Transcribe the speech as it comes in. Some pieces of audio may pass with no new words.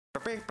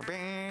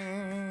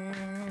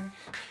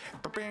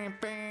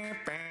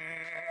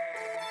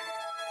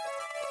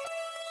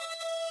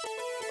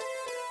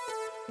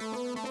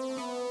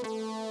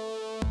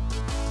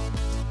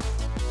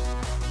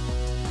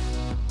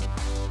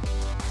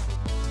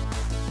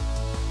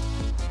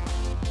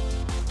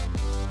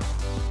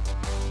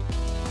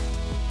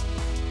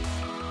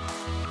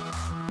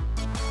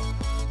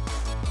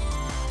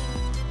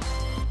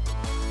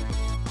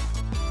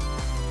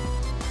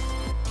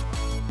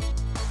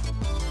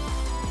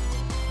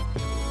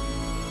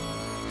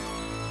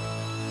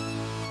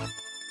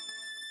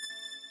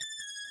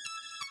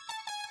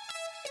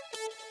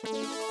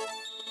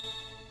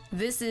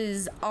This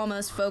is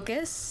Almost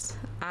Focused.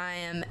 I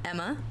am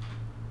Emma.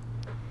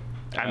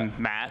 I'm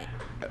Matt.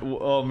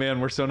 Oh man,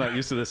 we're so not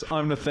used to this.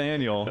 I'm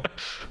Nathaniel.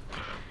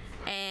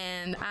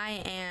 And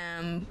I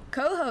am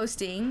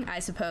co-hosting, I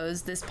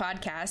suppose, this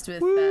podcast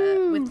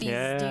with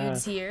these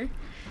dudes here.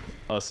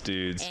 Us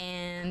dudes.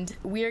 And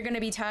we're going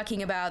to be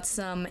talking about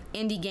some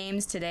indie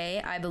games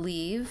today, I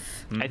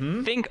believe. I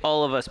think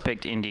all of us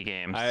picked indie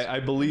games.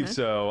 I believe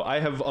so. I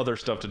have other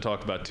stuff to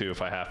talk about too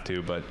if I have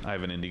to, but I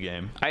have an indie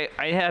game. I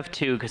have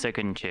two because I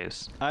couldn't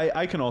choose.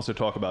 I can also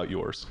talk about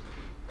yours.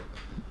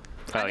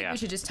 I think we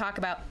should just talk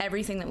about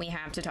everything that we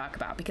have to talk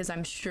about because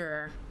I'm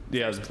sure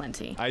there's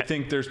plenty. I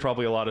think there's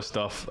probably a lot of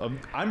stuff.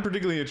 I'm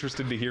particularly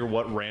interested to hear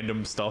what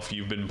random stuff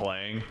you've been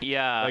playing.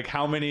 Yeah. Like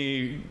how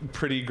many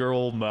pretty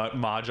girl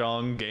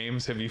mahjong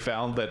games have you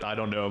found that I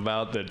don't know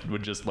about that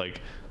would just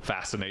like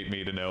fascinate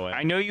me to know it?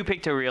 I know you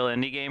picked a real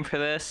indie game for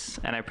this,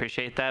 and I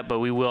appreciate that, but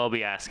we will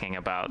be asking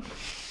about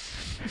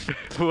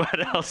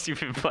what else you've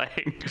been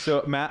playing.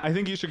 So Matt, I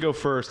think you should go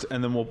first,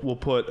 and then we'll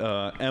put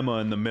Emma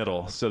in the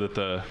middle so that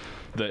the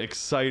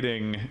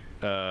exciting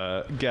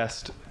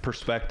guest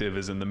perspective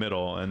is in the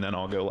middle, and then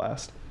I'll go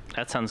last.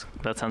 That sounds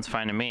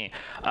fine to me.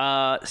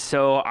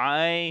 So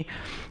I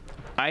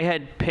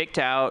had picked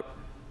out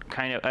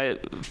I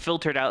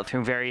filtered out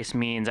through various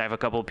means. I have a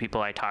couple of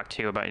people I talked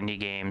to about indie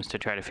games to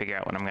try to figure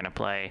out what I'm going to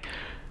play.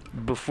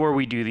 Before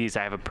we do these,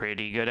 I have a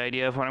pretty good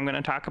idea of what I'm going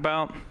to talk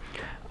about,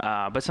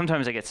 but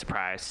sometimes I get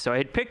surprised. So I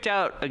had picked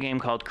out a game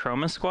called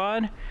Chroma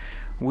Squad,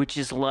 which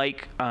is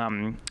like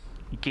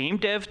Game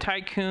Dev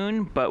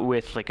Tycoon, but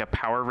with like a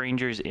Power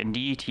Rangers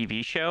indie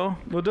TV show.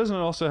 Well, doesn't it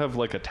also have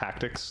like a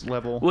tactics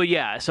level? Well,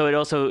 yeah. So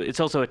it's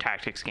also a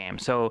tactics game.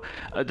 So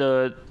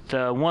the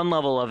one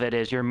level of it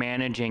is you're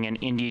managing an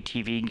indie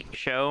TV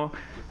show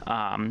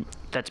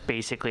that's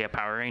basically a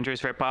Power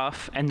Rangers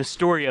ripoff, and the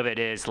story of it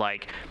is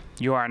like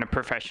you are on a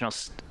professional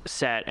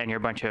set and you're a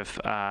bunch of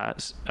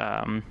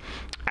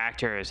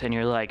actors, and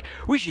you're like,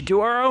 we should do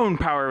our own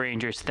Power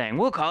Rangers thing.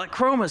 We'll call it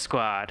Chroma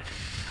Squad.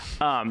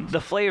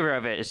 The flavor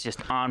of it is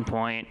just on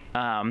point.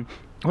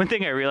 One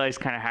thing I realized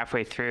kind of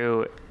halfway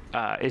through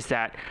is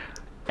that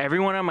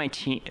everyone on my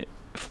team,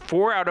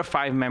 4 out of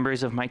 5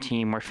 members of my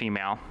team were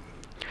female,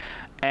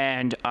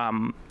 and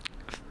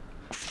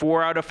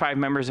 4 out of 5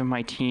 members of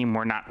my team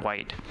were not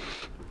white.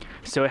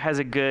 So it has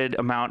a good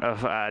amount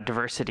of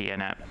diversity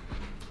in it.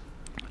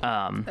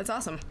 That's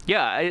awesome.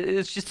 Yeah,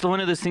 it's just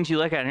one of those things you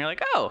look at and you're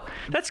like, oh,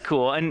 that's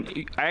cool.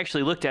 And I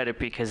actually looked at it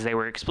because they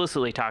were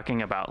explicitly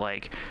talking about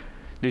like,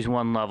 there's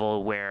one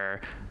level where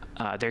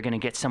they're gonna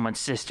get someone's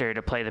sister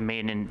to play the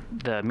maiden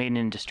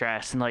in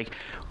distress, and like,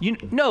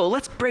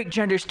 let's break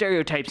gender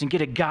stereotypes and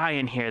get a guy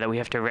in here that we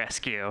have to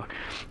rescue.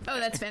 Oh,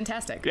 that's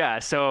fantastic. Yeah,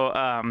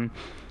 so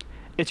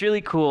it's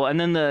really cool. And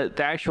then the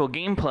actual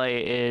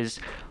gameplay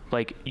is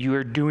like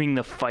you're doing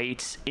the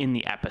fights in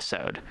the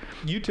episode.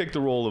 You take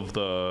the role of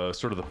the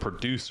sort of the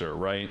producer,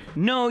 right?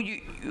 No,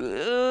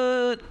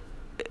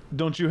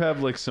 don't you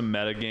have like some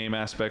metagame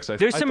aspects?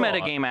 There's some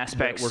metagame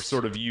aspects. That were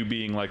sort of you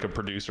being like a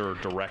producer or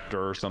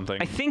director or something.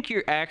 I think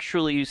you're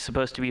actually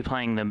supposed to be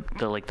playing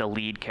the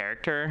lead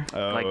character.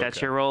 Oh, like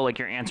that's your role. Like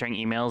you're answering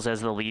emails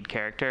as the lead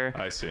character.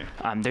 I see.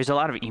 There's a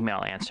lot of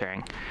email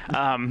answering.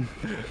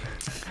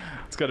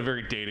 It's got a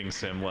very dating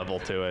sim level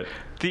to it.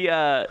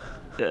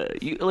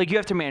 You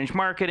have to manage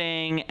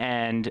marketing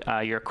and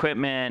your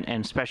equipment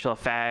and special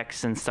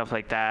effects and stuff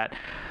like that.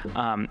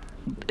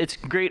 It's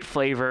great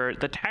flavor.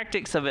 The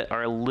tactics of it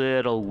are a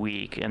little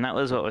weak, and that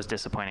was what was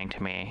disappointing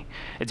to me.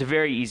 It's a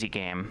very easy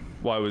game.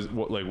 What was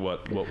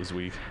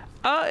weak?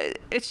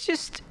 It's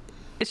just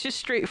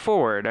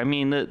straightforward. I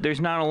mean, there's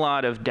not a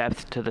lot of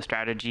depth to the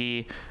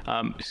strategy.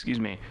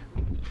 Excuse me.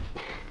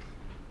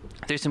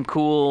 There's some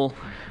cool.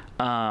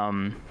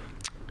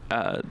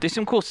 There's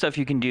some cool stuff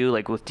you can do,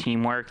 like with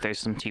teamwork. There's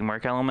some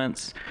teamwork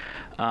elements,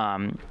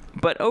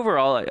 but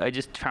overall, I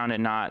just found it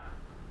not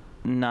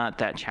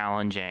that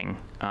challenging.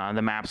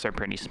 The maps are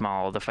pretty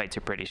small. The fights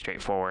are pretty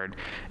straightforward.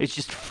 It's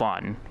just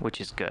fun,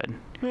 which is good.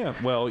 Yeah.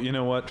 Well, you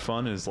know what?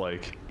 Fun is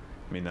like.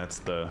 I mean, that's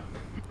they're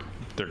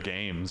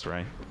games,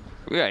 right?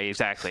 Yeah,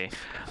 exactly.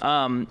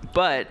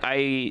 But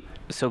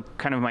so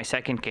kind of my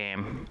second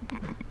game.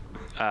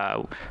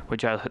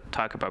 Which I'll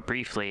talk about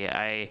briefly.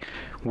 I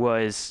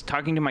was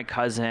talking to my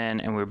cousin,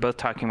 and we were both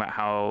talking about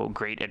how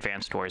great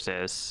Advanced Wars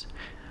is.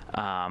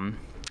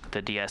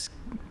 The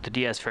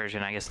DS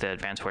version, I guess the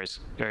Advanced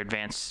Wars or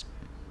Advanced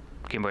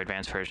Game Boy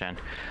Advance version.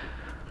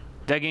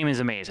 That game is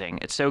amazing.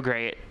 It's so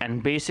great.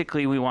 And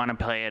basically, we want to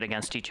play it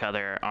against each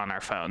other on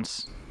our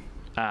phones.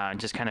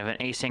 Just kind of an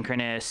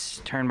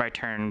asynchronous,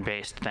 turn-by-turn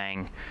based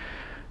thing.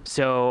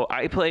 So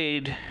I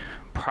played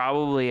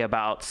probably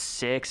about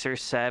 6 or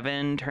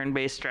 7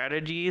 turn-based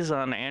strategies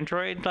on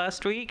Android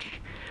last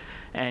week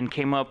and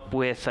came up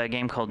with a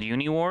game called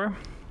Uniwar,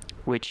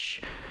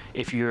 which,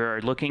 if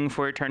you're looking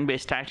for a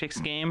turn-based tactics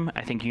game,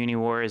 I think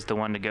Uniwar is the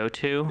one to go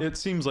to. It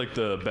seems like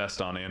the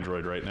best on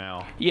Android right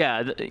now.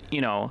 Yeah, It's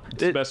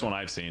the best one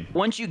I've seen.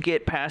 Once you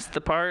get past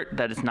the part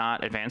that it's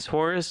not Advanced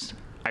Wars,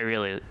 I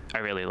really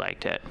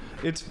liked it.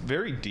 It's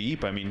very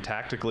deep. I mean,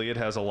 tactically, it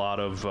has a lot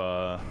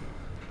of.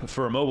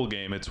 For a mobile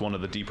game, it's one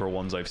of the deeper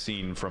ones I've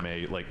seen from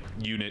a like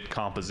unit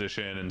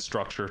composition and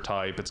structure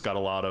type. It's got a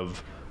lot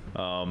of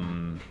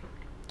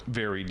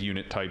varied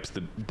unit types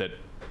that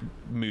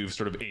move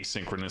sort of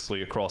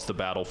asynchronously across the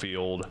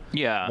battlefield.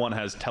 Yeah. One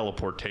has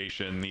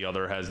teleportation, the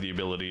other has the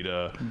ability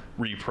to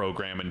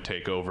reprogram and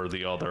take over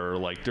the other.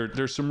 Like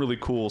there's some really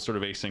cool sort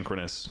of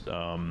asynchronous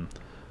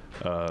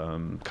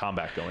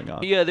combat going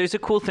on. Yeah, there's a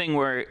cool thing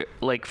where,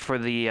 like, for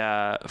the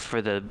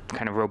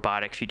kind of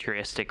robotic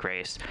futuristic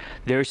race,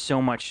 there's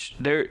so much.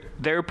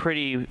 They're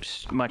pretty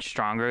much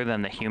stronger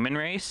than the human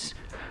race,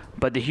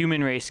 but the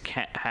human race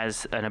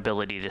has an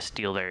ability to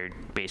steal their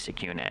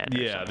basic unit.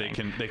 Yeah, they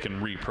can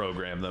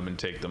reprogram them and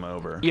take them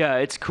over. Yeah,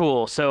 it's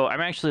cool. So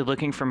I'm actually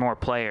looking for more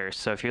players.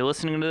 So if you're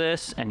listening to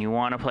this and you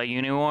want to play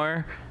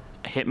Uniwar,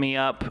 hit me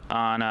up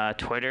on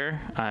Twitter.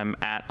 I'm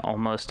at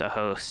almost a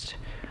host.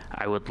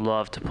 I would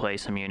love to play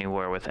some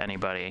Uniwar with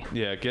anybody.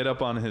 Yeah, get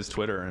up on his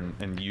Twitter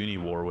and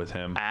Uniwar with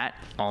him. At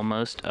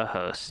almost a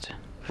host.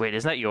 Wait,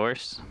 is that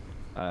yours?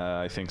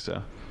 I think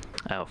so.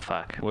 Oh,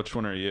 fuck. Which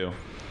one are you?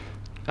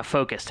 A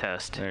focused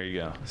host. There you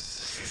go.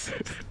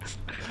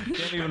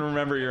 Can't even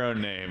remember your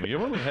own name. You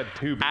only had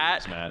 2 beers,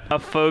 At Matt. a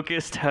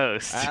focused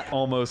host. At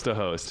almost a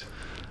host.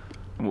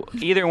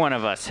 Either one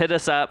of us. Hit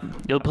us up.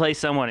 You'll play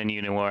someone in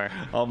Uniwar.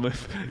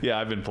 Yeah,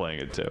 I've been playing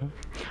it too.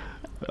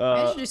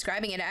 As you're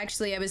describing it,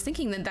 actually, I was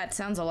thinking that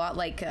sounds a lot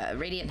like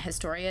Radiant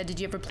Historia.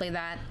 Did you ever play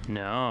that?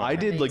 No. I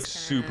did like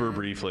super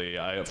briefly.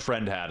 A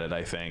friend had it,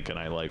 I think, and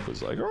I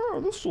was like, oh,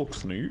 this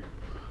looks neat.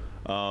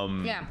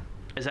 Yeah.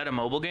 Is that a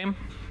mobile game?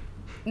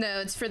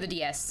 No, it's for the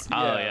DS.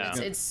 Oh, yeah.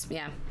 It's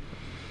yeah.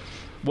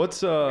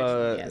 What's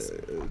Yes.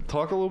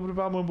 talk a little bit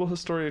about Mobile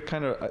Historia?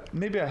 Kind of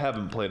maybe I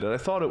haven't played it. I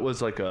thought it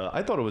was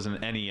an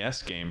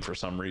NES game for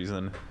some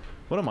reason.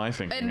 What am I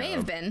thinking? It may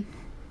have been.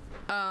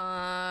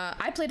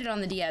 I played it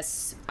on the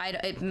DS.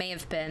 It may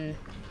have been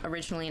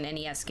originally an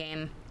NES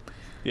game.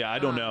 Yeah, I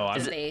don't know.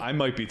 I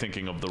might be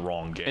thinking of the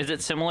wrong game. Is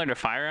it similar to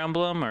Fire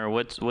Emblem, or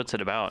what's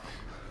it about?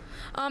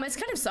 It's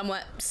kind of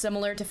somewhat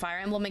similar to Fire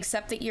Emblem,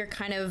 except that you're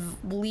kind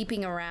of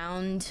leaping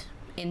around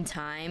in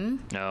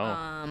time. No.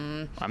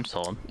 I'm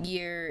sold.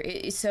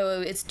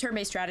 So it's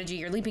turn-based strategy.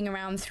 You're leaping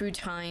around through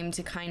time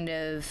to kind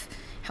of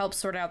help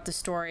sort out the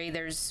story.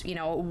 There's,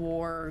 a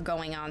war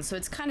going on. So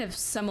it's kind of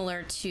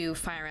similar to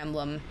Fire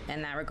Emblem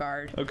in that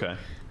regard. Okay.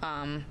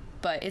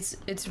 But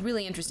it's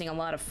really interesting, a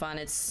lot of fun.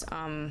 It's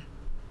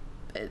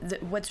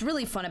what's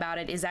really fun about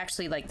it is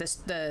actually like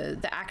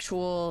the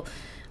actual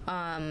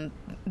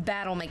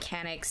battle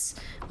mechanics.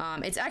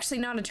 It's actually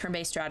not a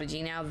turn-based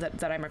strategy now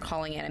that I'm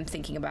recalling it. I'm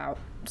thinking about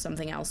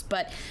something else,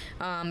 but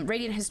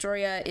Radiant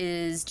Historia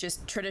is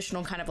just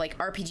traditional kind of like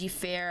RPG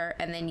fare,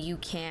 and then you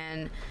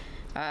can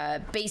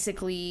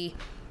basically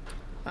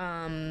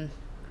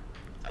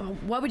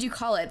what would you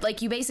call it?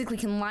 Like, you basically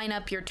can line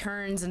up your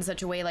turns in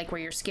such a way, like, where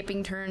you're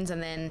skipping turns,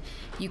 and then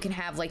you can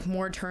have like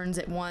more turns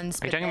at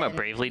once. Are you talking about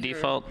Bravely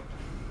Default?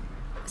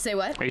 Say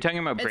what? Are you talking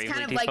about Bravely Default? It's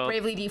kind of Default? like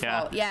Bravely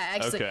Default. Yeah,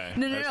 actually. Okay,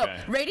 No. okay.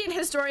 Radiant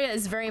Historia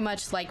is very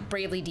much like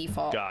Bravely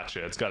Default.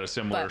 Gotcha. It's got a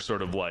similar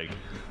sort of like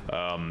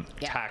Yeah.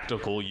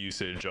 tactical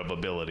usage of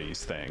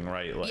abilities thing,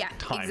 right? Like Yeah,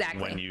 timing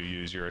exactly. when you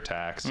use your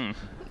attacks. exactly.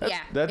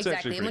 That's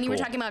actually And when pretty you were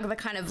cool. talking about the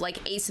kind of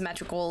like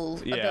asymmetrical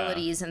Yeah.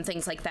 abilities and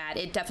things like that,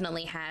 it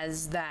definitely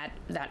has that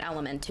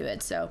element to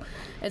it. So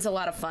it's a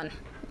lot of fun.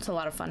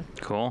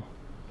 Cool.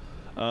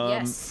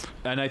 Yes.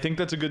 And I think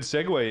that's a good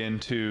segue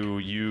into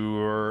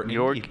your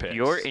indie picks.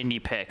 Your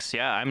indie picks.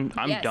 Yeah, I'm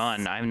Yes.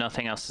 done. I have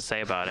nothing else to say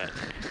about it.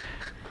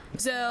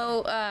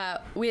 So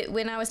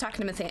when I was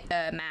talking to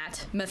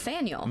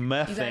Nathaniel. You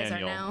guys are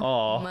now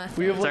Oh,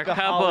 we have It's like our a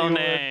couple Hollywood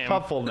name.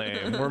 couple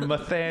name. We're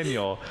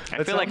Nathaniel.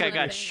 I feel like I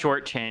got Nathaniel.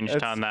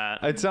 shortchanged on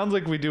that. It sounds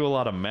like we do a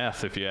lot of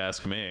meth, if you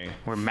ask me.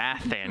 We're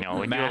Math Daniel.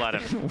 We do a lot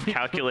of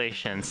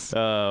calculations.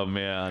 Oh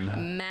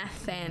man,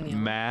 Nathaniel.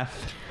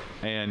 math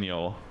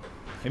annual.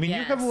 I mean,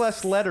 you have Yes.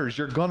 less letters.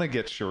 You're gonna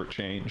get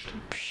shortchanged.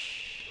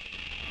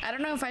 I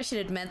don't know if I should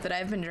admit that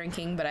I've been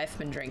drinking, but I've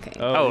been drinking.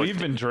 Oh, Oh, we've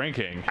been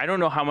drinking. I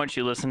don't know how much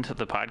you listen to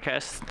the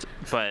podcast,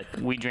 but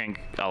we drink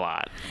a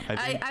lot. I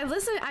think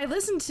I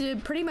listen to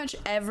pretty much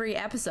every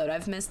episode.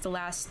 I've missed the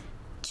last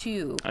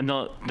 2. And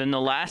then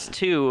the last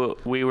 2,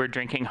 we were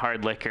drinking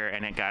hard liquor,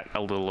 and it got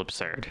a little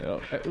absurd.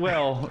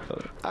 Well,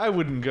 I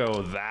wouldn't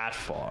go that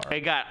far.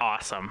 It got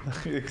awesome.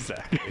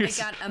 Exactly. It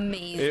got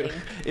amazing.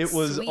 It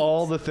was Sweet.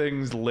 all the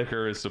things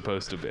liquor is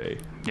supposed to be.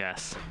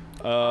 Yes.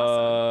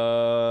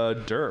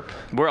 Derp.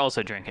 We're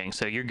also drinking,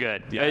 so you're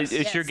good. Yes.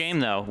 It's your Yes. game,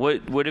 though.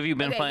 What have you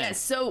been Okay, playing? yes.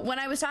 So when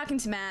I was talking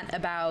to Matt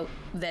about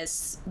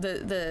this,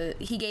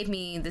 he gave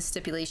me the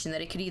stipulation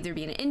that it could either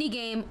be an indie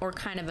game or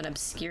kind of an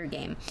obscure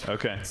game.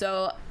 Okay.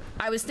 So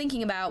I was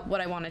thinking about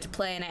what I wanted to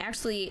play, and I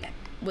actually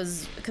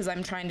was, because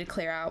I'm trying to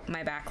clear out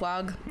my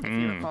backlog, if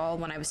you recall,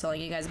 when I was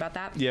telling you guys about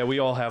that. Yeah, we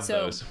all have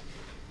So- those.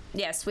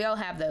 Yes, we all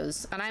have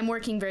those, and I'm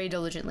working very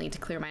diligently to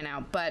clear mine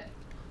out. But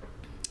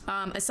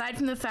aside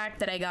from the fact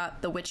that I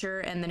got The Witcher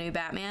and the new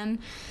Batman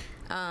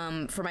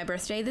for my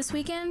birthday this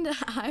weekend,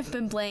 I've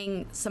been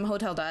playing some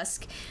Hotel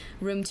Dusk,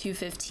 Room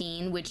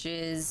 215, which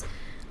is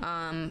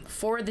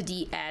for the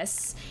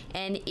DS,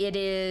 and it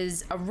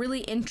is a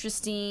really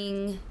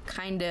interesting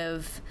kind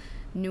of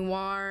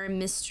noir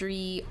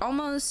mystery,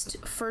 almost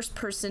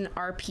first-person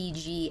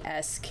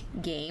RPG-esque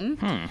game.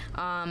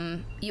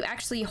 You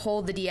actually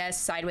hold the DS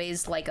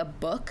sideways like a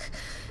book,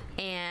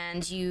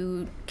 and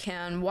you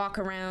can walk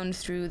around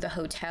through the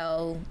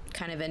hotel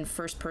kind of in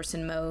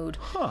first-person mode.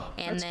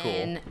 And that's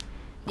then, cool.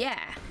 Yeah.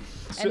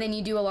 So- And then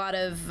you do a lot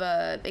of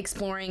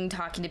exploring,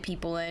 talking to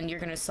people, and you're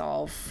going to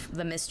solve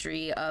the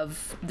mystery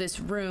of this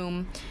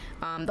room.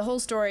 The whole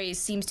story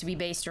seems to be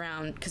based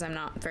around, because I'm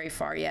not very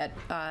far yet,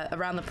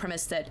 around the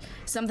premise that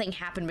something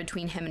happened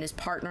between him and his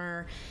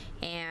partner,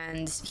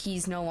 and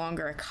he's no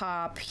longer a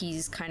cop.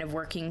 He's kind of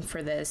working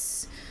for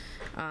this,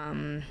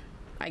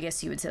 I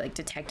guess you would say, like,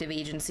 detective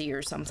agency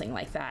or something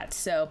like that.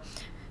 So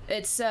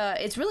it's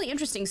really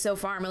interesting so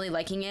far. I'm really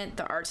liking it.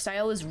 The art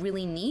style is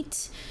really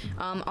neat.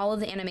 All of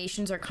the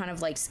animations are kind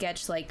of like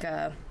sketch, like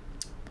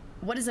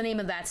what is the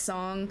name of that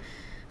song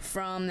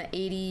from the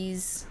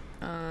 80s?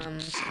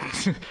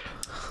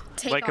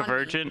 Take Like a on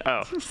virgin? Me.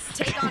 Oh.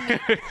 Take on me.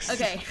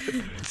 Okay.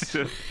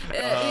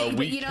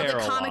 We you know, care the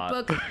a comic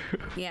lot. book.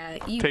 Yeah,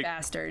 you Take-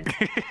 bastards.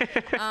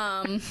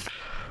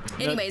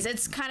 Anyways,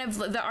 it's kind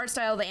of the art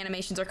style, the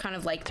animations are kind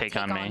of like Take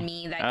on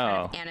Me. that kind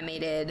of Oh.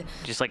 animated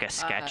Just like a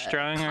sketch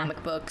drawing? Or?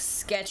 comic book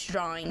sketch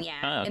drawing, yeah.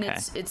 Oh, And okay.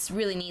 it's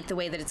really neat the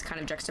way that it's kind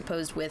of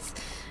juxtaposed with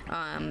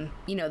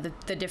you know,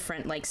 the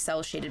different like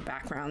cell shaded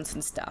backgrounds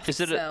and stuff. Is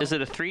it So,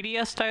 a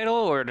 3DS title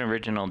or an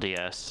original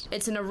DS?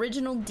 it's an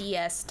original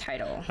DS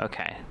title.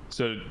 Okay.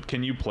 So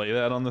can you play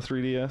that on the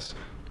 3DS?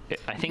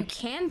 I You think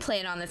can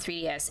play it on the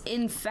 3DS.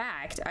 In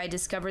fact, I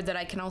discovered that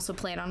I can also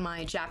play it on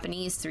my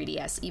Japanese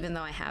 3DS, even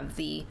though I have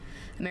the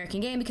American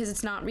game, because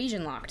it's not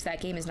region locked.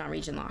 That game is not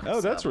region locked. Oh,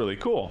 that's so- really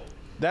cool.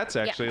 That's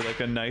actually like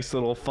a nice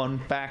little fun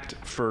fact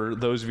for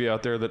those of you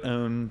out there that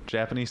own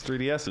Japanese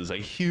 3DSs. A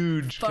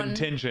huge Fun.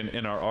 contingent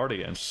in our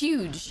audience.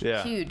 huge.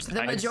 Yeah. Huge.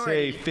 The I'd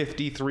majority. say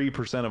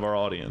 53% of our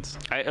audience.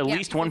 at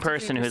least one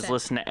person who has 53%.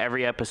 listened to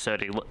every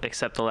episode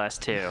except the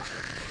last 2.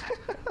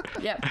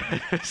 Yep.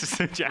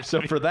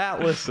 So for that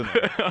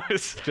listener,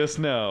 just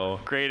know.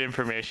 Great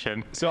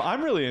information. So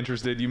I'm really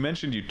interested. You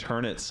mentioned you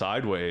turn it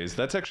sideways.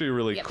 That's actually a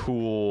really Yep.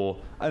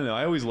 cool. I don't know.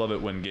 I always love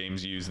it when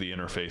games use the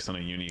interface in a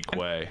unique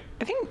way.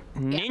 I think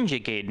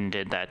Ninja Gaiden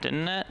did that,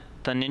 didn't it?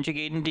 The Ninja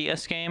Gaiden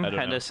DS game I don't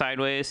had know. a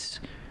sideways.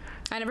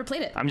 I never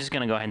played it. I'm just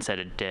gonna go ahead and say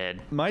it did.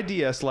 My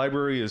DS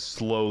library is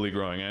slowly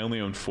growing. I only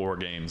own 4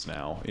 games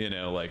now. You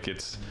know, like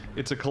it's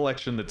a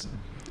collection that's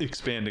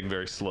expanding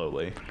very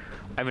slowly.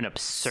 I have an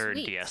absurd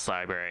Sweet. DS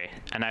library,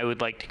 and I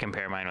would like to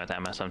compare mine with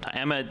Emma sometime.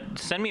 Emma,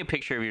 send me a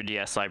picture of your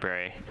DS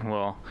library.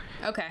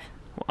 Okay.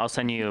 I'll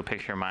send you a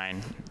picture of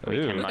mine. We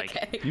Ew. can like.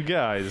 Okay. You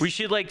guys. We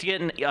should like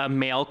get a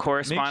mail Make sure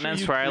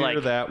correspondence you where I clear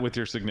like. that with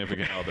your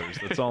significant others.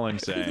 That's all I'm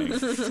saying.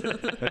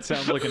 That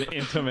sounds like an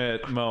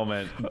intimate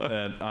moment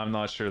that I'm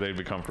not sure they'd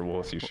be comfortable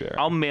with you sharing.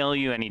 I'll mail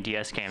you any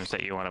DS games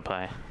that you want to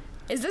play.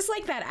 Is this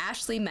like that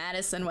Ashley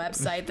Madison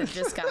website that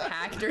just got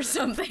hacked or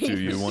something? Do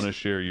you want to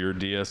share your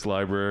DS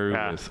library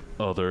Yeah. with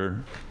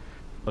other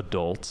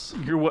adults?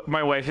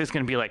 My wife is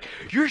gonna be like,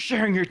 "You're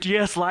sharing your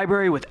DS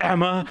library with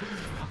Emma."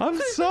 I'm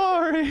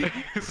sorry.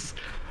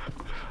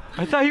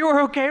 I thought you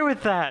were okay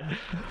with that.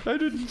 I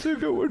didn't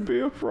think it would be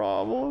a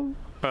problem.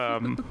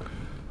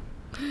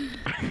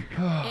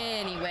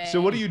 Anyway.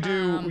 So what do?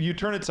 You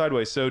turn it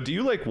sideways. So do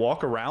you like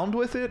walk around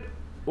with it,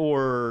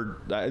 or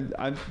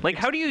I Like,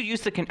 how do you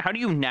use how do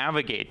you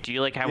navigate? Do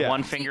you like have Yeah.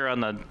 one finger on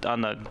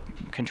the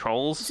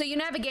controls? So you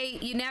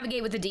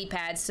navigate with the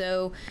D-pad.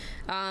 So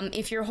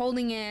if you're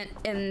holding it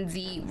in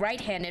the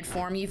right-handed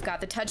form, you've got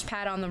the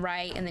touchpad on the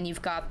right, and then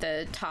you've got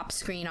the top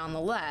screen on the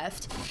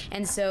left.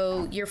 And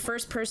so your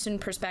first-person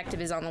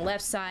perspective is on the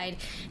left side,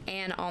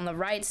 and on the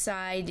right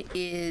side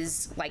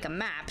is like a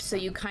map. So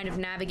you kind of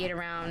navigate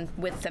around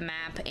with the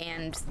map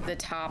and the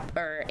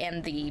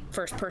and the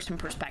first-person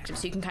perspective,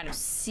 so you can kind of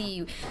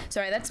see.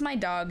 Sorry, that's my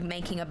dog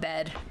making a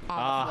bed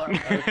on the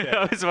floor. Okay.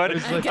 I was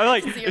wondering, like- I'm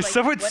like, So you're is like,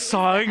 someone what is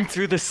sawing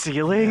through the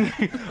ceiling?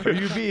 Are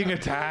you being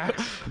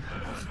attacked?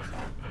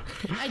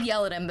 I'd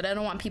yell at him, but I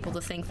don't want people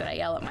to think that I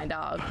yell at my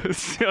dog.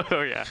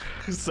 Oh yeah.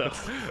 So,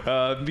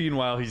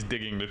 meanwhile, he's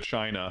digging to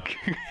China.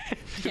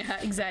 Yeah,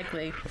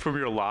 exactly. From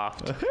your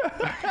loft.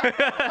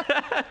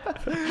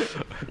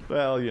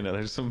 Well,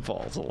 there's some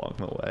falls along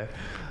the way.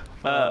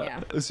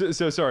 Yeah.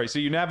 So sorry. So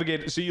you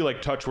navigate. So you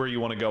like touch where you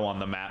want to go on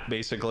the map,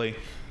 basically.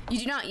 You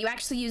do not. You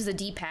actually use the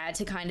D-pad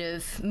to kind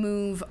of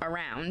move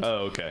around.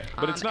 Oh, okay.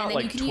 But it's not and then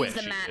like you can use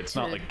Twitch. the map It's to-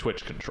 not like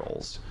Twitch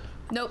controls.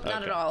 Nope, not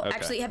at Okay, all. okay.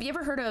 Actually, have you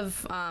ever heard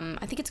of, I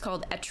think it's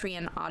called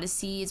Etrian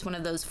Odyssey. It's one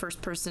of those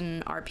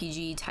first-person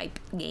RPG type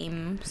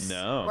games.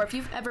 No. Or if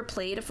you've ever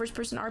played a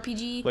first-person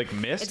RPG. Like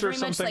Myst it's or very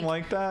much something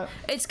like that?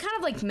 It's kind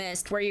of like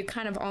Myst, where you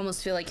kind of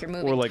almost feel like you're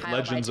moving Or like tile by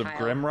Legends of tile.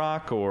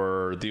 Grimrock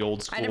or the old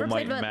I school never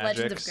Might played and Legends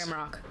of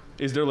Magics? Grimrock.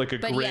 Is there like a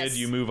But grid? yes.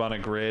 You move on a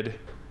grid?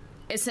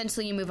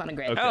 Essentially, you move on a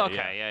grid. Oh,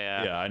 okay,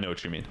 yeah. Yeah, I know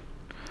what you mean.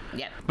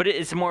 Yep. But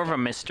it's more of a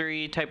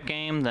mystery type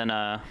game than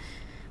a.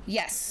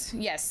 Yes.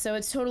 So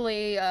it's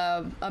totally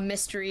a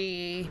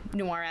mystery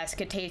noir-esque.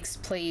 It takes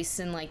place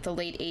in like the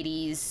late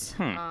 80s.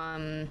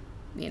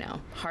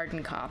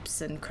 Hardened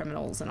cops and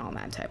criminals and all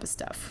that type of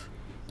stuff.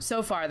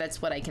 So far,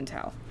 that's what I can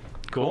tell.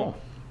 Cool.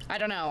 I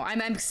don't know.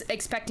 I'm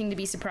expecting to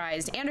be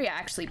surprised. Andrea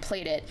actually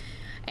played it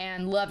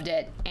and loved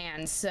it,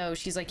 and so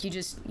she's like, you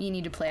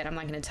need to play it. I'm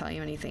not going to tell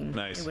you anything.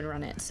 Nice. It would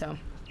run it. So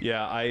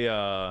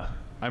Yeah,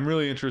 I'm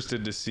really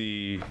interested to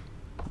see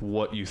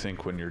what you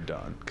think when you're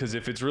done, because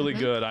if it's really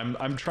good,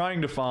 I'm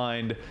trying to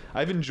find.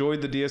 I've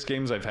enjoyed the DS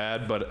games I've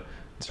had, but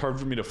it's hard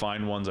for me to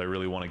find ones I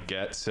really want to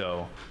get.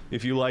 So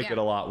if you like Yeah. it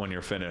a lot when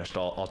you're finished,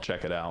 I'll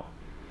check it out.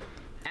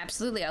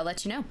 absolutely, I'll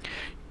let you know.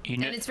 You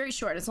know, And it's very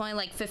short. It's only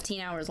like 15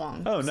 hours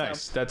long. Oh, so-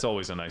 nice. That's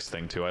always a nice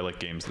thing too. I like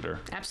games that are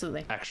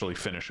Absolutely. actually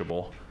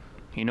finishable.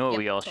 you know what Yep,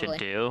 we all totally.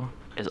 should do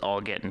is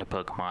all get into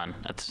Pokemon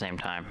at the same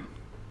time.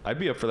 I'd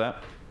be up for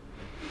that.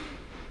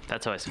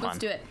 That's always fun. Let's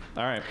do it.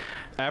 All right.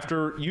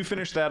 After you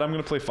finish that, I'm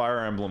going to play Fire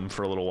Emblem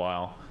for a little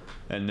while.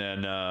 And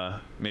then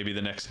maybe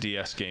the next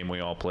DS game we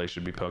all play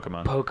should be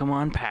Pokemon.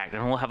 Pokemon Pact,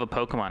 and we'll have a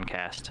Pokemon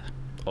cast.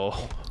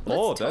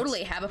 Let's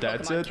totally have a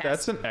that's Pokemon it. cast.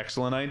 That's an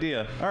excellent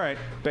idea. All right.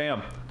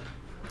 Bam.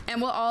 And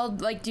we'll all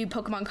like do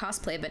Pokemon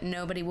cosplay, but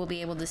nobody will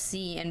be able to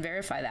see and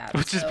verify that.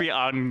 We'll just so- be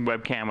on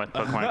webcam with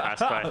Pokemon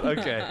cosplay.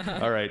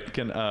 Okay. All right.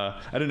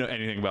 I don't know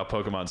anything about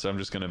Pokemon, so I'm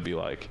just going to be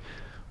like,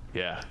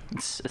 yeah.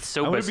 It's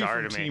so I'm going to be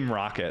bizarre from to me. Team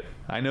Rocket.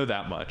 I know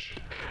that much.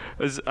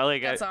 That's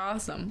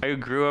awesome. I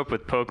grew up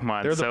with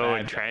Pokemon They're the so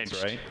bad entrenched.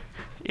 guys, right?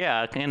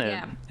 Yeah,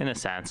 Yeah. in a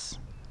sense.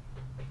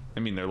 I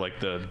mean, they're like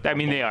the. I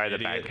mean, they are the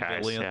idiot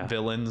bad guys, yeah.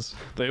 Villains.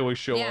 They always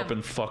show Yeah. up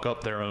and fuck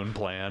up their own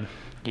plan.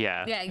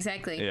 Yeah. Yeah,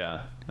 exactly.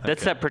 Yeah.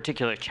 That's okay. that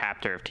particular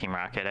chapter of Team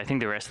Rocket. I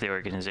think the rest of the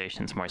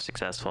organization's more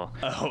successful.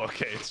 Oh,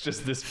 okay. It's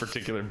just this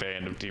particular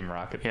band of Team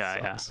Rocket.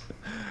 that Yeah. sucks.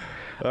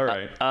 All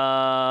right.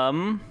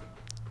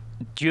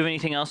 Do you have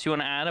anything else you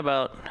want to add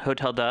about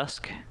Hotel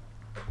Dusk?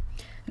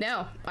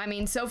 No, I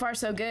mean, so far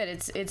so good.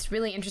 It's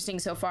really interesting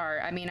so far.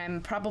 I mean,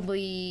 I'm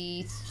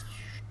probably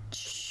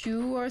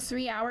 2 or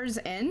 3 hours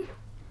in,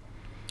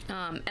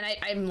 and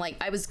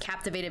I was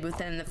captivated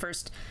within the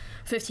first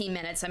 15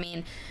 minutes. I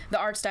mean, the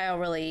art style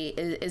really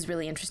is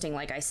really interesting.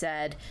 Like I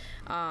said,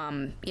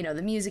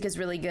 the music is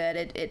really good.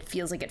 It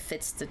feels like it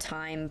fits the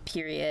time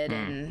period,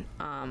 and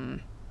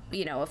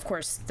of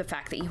course, the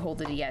fact that you hold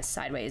the DS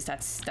sideways,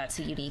 that's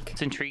a unique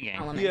It's intriguing.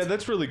 element. Yeah,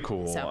 that's really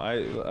cool. So-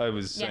 I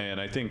was Yeah. saying,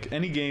 I think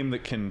any game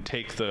that can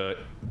take the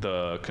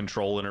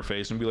control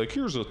interface and be like,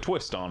 here's a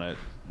twist on it,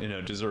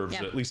 deserves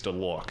Yeah. at least a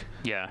look.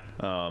 Yeah.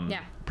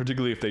 Yeah.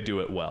 Particularly if they do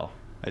it well.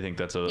 I think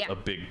that's Yeah. a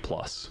big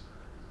plus.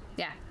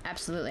 Yeah,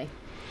 absolutely.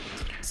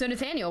 So,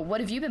 Nathaniel, what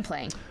have you been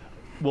playing?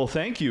 Well,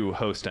 thank you,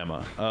 host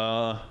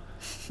Emma.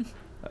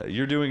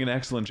 You're doing an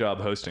excellent job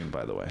hosting,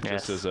 by the way. Yes.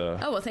 Just as a,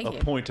 Oh, well, thank a you.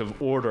 point of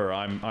order,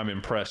 I'm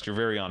impressed. You're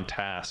very on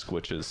task,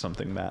 which is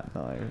something Matt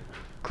and I are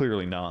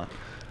clearly not.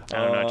 I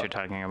don't know what you're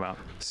talking about.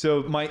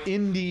 So my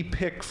indie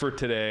pick for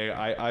today,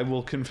 I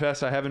will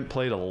confess I haven't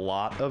played a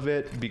lot of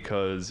it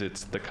because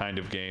it's the kind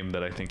of game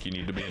that I think you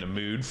need to be in a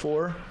mood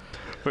for.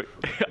 But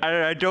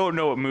I don't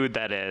know what mood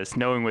that is,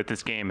 knowing what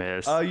this game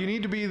is. You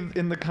need to be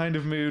in the kind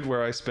of mood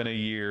where I spent a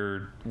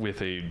year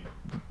with a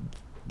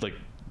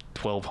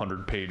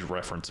 1,200 page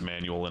reference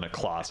manual in a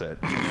closet.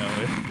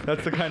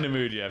 That's the kind of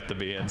mood you have to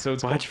be in. So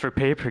it's Watch for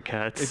paper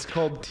cuts. It's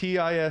called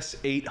TIS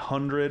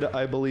 800,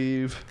 I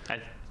believe.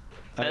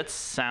 That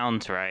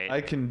sounds right.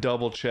 I can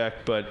double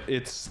check, but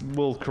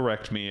will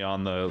correct me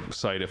on the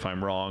site if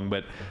I'm wrong.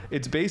 But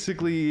it's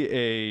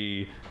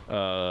basically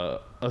a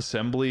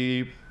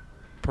assembly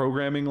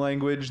programming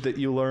language that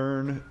you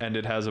learn, and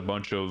it has a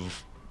bunch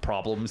of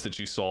problems that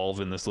you solve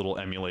in this little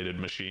emulated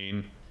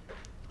machine.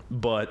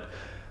 But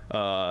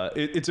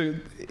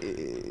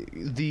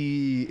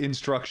the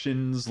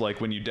instructions,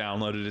 like when you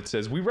download it, it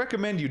says, we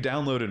recommend you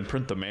download and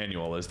print the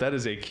manual, as that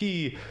is a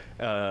key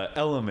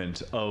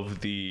element of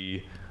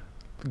the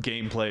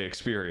gameplay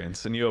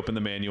experience. And you open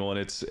the manual and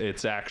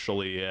it's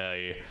actually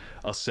a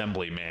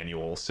assembly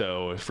manual.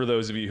 So for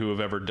those of you who have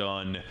ever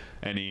done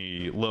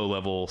any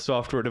low-level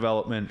software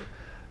development,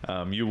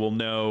 You will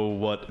know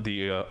what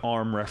the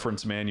ARM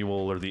reference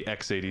manual or the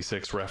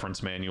x86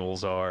 reference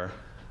manuals are.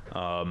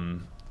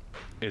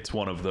 It's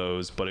one of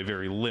those, but a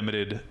very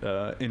limited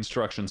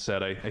instruction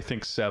set. I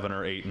think 7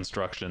 or 8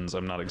 instructions.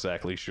 I'm not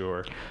exactly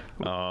sure.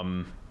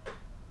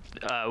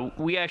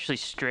 We actually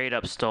straight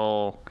up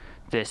stole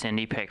this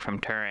indie pick from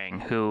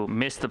Turing, who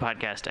missed the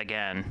podcast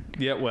again.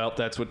 Yeah, well,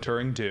 that's what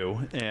Turing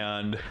do.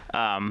 And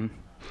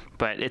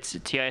but it's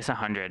TIS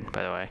 100,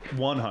 by the way.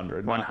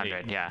 100.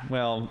 100, yeah.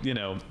 Well, you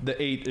know, the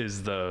 8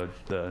 is the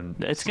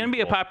It's going to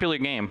be a popular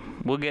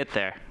game. We'll get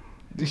there.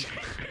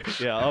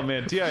 Yeah, oh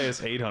man,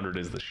 TIS 800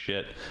 is the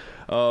shit.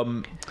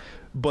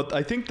 But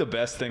I think the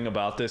best thing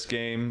about this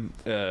game,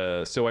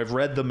 so I've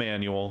read the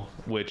manual,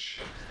 which,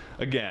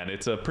 again,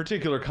 it's a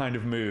particular kind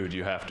of mood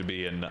you have to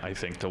be in, I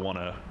think, to want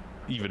to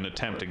even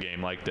attempt a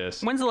game like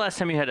this. When's the last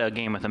time you had a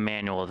game with a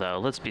manual, though?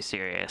 Let's be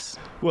serious.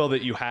 Well,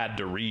 that you had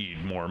to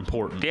read, more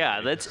important.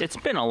 Yeah, it's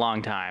been a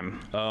long time.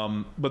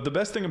 But the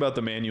best thing about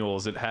the manual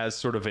is it has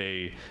sort of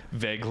a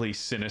vaguely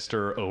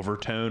sinister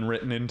overtone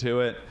written into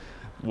it,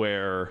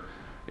 where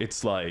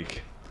it's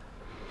like,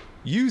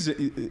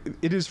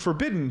 it is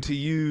forbidden to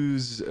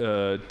use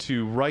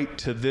to write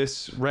to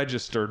this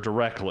register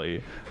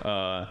directly.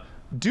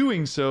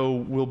 Doing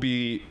so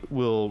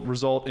will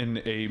result in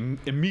a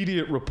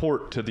immediate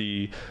report to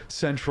the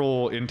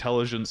Central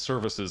Intelligence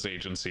Services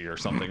Agency or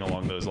something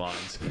along those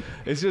lines.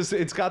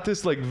 It's got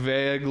this like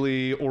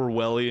vaguely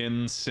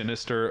Orwellian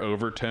sinister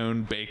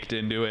overtone baked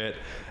into it,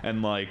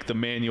 and like the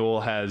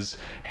manual has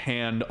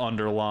hand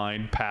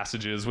underlined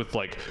passages with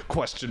like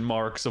question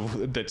marks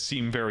that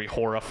seem very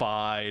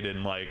horrified,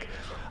 and like,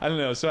 I don't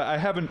know. So I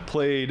haven't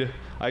played.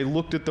 I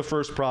looked at the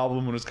first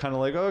problem and was kind of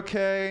like,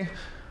 okay,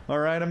 all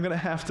right, I'm gonna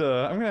have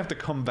to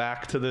come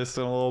back to this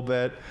in a little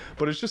bit.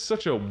 But it's just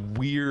such a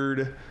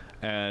weird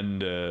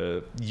and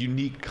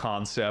unique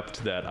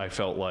concept that I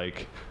felt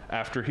like,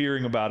 after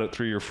hearing about it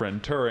through your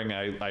friend Turing,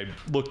 I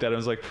looked at it and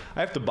was like,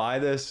 I have to buy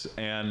this,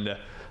 and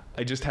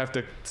I just have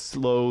to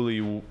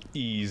slowly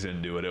ease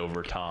into it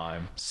over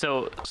time.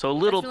 So a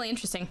little. That's really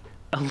interesting.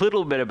 A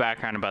little bit of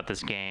background about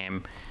this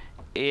game.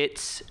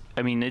 It's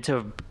a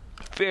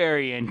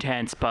very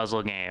intense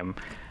puzzle game.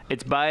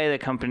 It's by the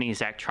company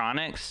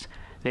Zachtronics.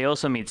 They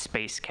also made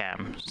Space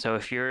Chem. So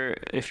if you're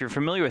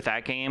familiar with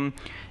that game,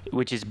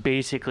 which is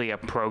basically a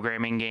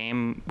programming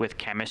game with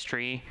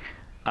chemistry,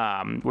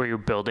 where you're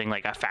building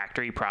like a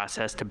factory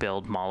process to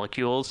build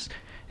molecules,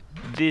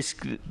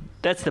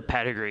 that's the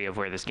pedigree of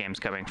where this game's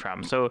coming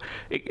from. So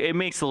it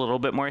makes a little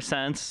bit more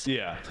sense.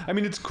 Yeah, I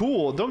mean, it's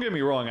cool. Don't get me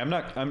wrong. I'm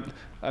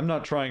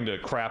not trying to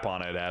crap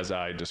on it as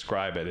I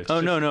describe it.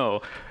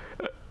 No.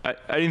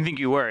 I didn't think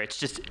you were. It's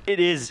just,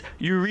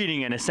 you're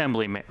reading an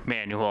assembly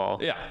manual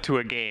to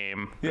a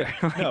game. Yeah.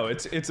 No,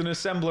 it's an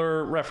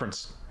assembler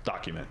reference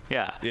document.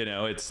 Yeah. You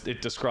know,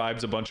 it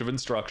describes a bunch of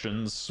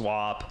instructions: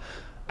 swap,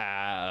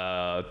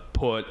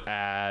 put,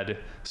 add,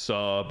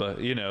 sub.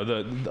 You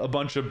know, a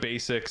bunch of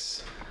basic.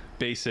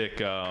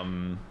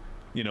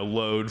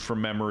 Load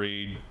from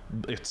memory,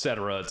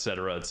 etc.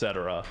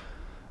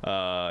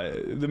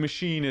 The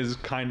machine is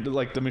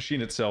the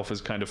machine itself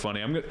is kind of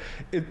funny.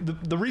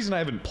 The reason I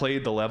haven't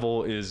played the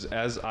level is,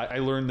 as I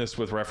learned this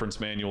with reference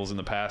manuals in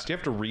the past, you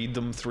have to read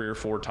them 3 or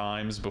 4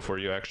 times before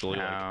you actually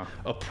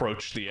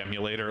approach the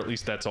emulator. At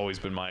least that's always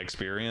been my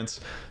experience.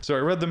 So I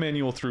read the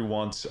manual through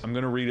once. I'm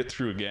going to read it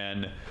through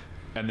again,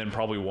 and then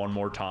probably one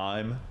more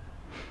time,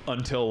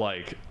 until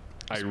I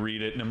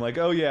read it and I'm like,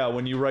 oh yeah,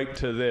 when you write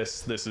to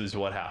this is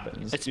what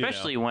happens.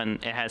 Especially when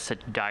it has such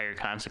dire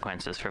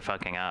consequences for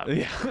fucking up.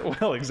 Yeah,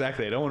 well,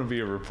 exactly. I don't want to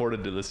be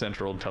reported to the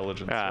Central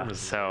Intelligence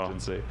Services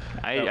Agency.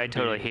 I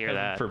totally hear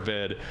that.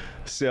 Forbid.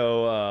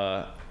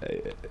 So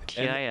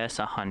TIS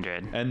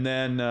 100. And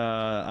then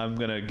I'm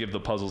gonna give the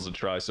puzzles a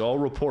try. So I'll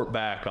report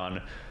back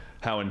on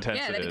how intense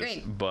it is. That'd be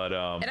great. But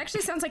it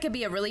actually sounds like it'd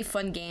be a really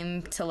fun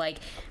game to like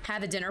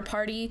have a dinner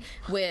party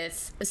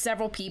with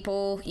several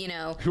people,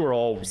 who are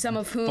all some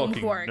of whom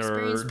who are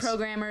experienced nerds.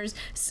 Programmers.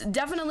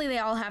 Definitely they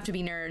all have to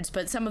be nerds,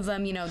 but some of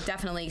them,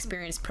 definitely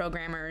experienced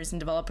programmers and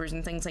developers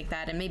and things like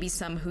that, and maybe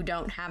some who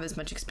don't have as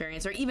much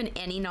experience or even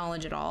any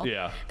knowledge at all.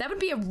 Yeah. That would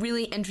be a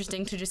really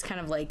interesting to just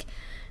kind of like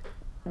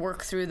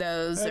work through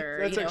those,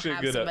 or have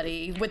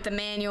somebody with the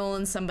manual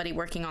and somebody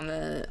working on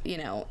the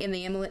in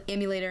the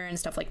emulator and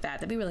stuff like that.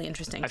 That'd be really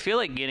interesting. I feel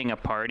like getting a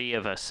party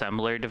of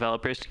assembler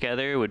developers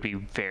together would be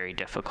very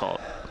difficult.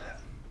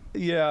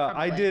 Yeah,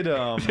 Probably. I did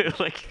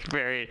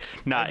very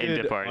not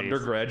into parties.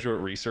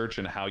 Undergraduate research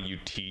in how you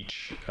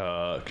teach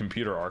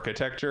computer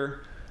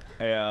architecture,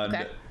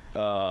 and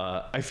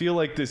I feel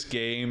like this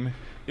game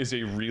is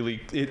a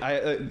really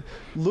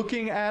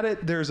looking at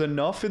it, there's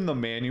enough in the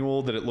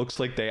manual that it looks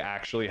like they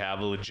actually have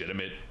a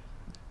legitimate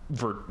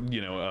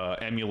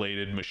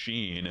emulated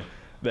machine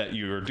that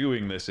you're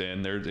doing this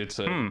in.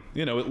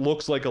 It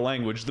looks like a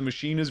language. The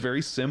machine is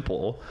very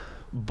simple,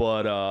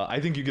 but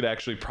I think you could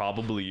actually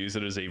probably use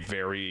it as a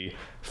very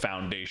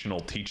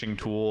foundational teaching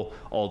tool,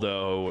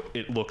 although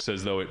it looks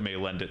as though it may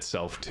lend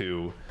itself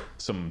to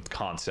some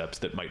concepts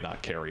that might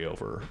not carry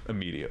over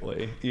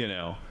immediately,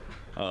 Yeah.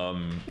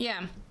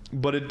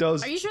 but it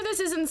does. Are you sure this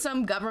isn't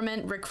some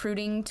government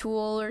recruiting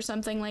tool or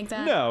something like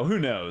that? No, who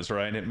knows,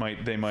 right? They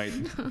might they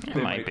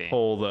might be.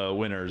 pull the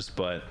winners,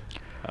 but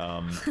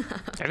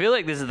I feel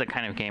like this is the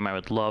kind of game I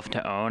would love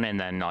to own and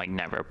then like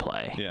never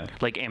play. Yeah.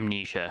 Like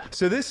Amnesia.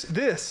 so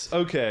this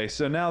okay.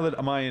 So now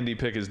that my indie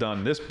pick is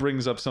done, this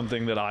brings up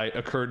something that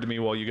occurred to me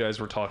while you guys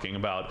were talking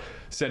about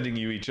sending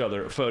you each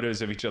other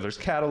photos of each other's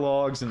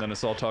catalogs, and then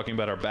us all talking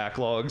about our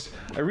backlogs.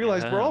 I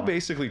realized we're all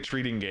basically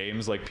treating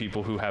games like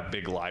people who have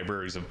big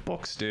libraries of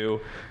books do.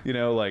 You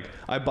know, like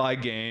I buy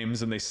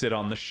games and they sit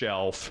on the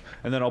shelf,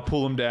 and then I'll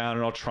pull them down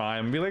and I'll try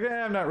them and be like,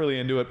 I'm not really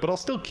into it, but I'll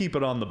still keep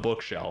it on the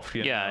bookshelf.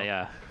 You know?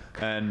 Yeah.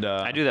 And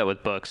I do that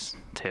with books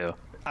too.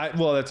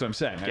 well, that's what I'm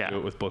saying. I Yeah. do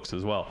it with books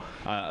as well.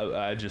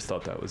 I just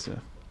thought that was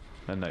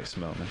a nice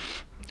moment.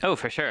 Oh,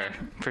 for sure.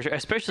 For sure.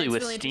 Especially That's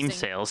with really Steam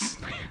interesting. sales.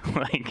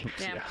 Like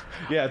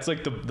Yeah. It's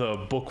like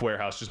the book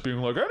warehouse just being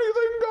like,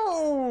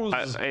 anything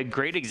goes. a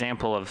great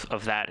example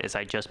of that is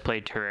I just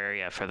played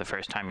Terraria for the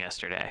first time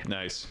yesterday.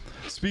 Nice.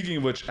 Speaking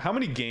of which, how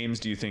many games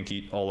do you think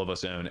all of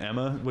us own?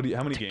 Emma,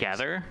 how many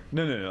Together?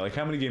 games? No. Like,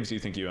 how many games do you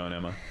think you own,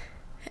 Emma?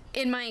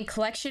 In my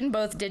collection,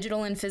 both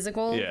digital and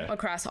physical, Yeah.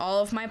 across all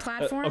of my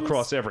platforms.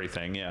 Across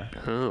everything, yeah.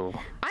 Ooh.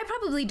 I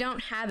probably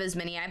don't have as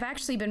many. I've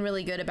actually been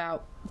really good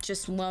about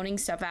just loaning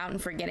stuff out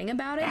and forgetting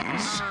about it.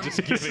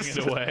 Just giving it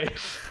away.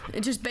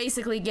 Just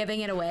basically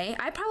giving it away.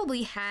 I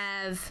probably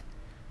have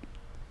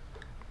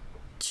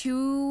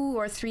 200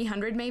 or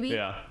 300 maybe.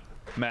 Yeah.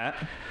 Matt?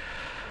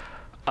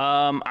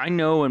 I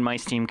know in my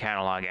Steam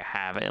catalog I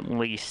have at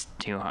least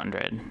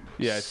 200.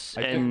 Yeah,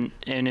 I and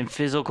in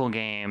physical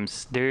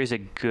games, there's a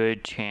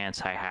good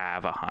chance I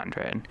have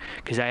 100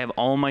 because I have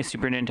all my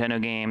Super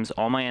Nintendo games,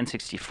 all my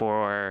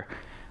N64,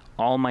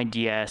 all my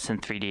DS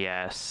and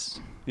 3DS.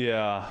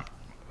 Yeah.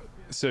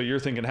 So you're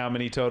thinking how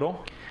many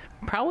total?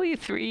 Probably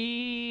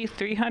 300,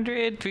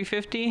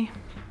 350.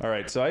 All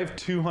right, so I have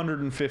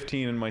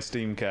 215 in my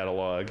Steam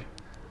catalog,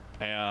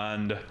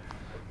 and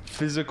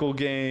physical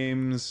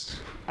games.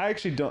 I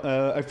actually don't.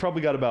 I've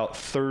probably got about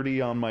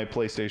 30 on my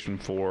PlayStation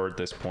 4 at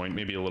this point,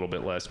 maybe a little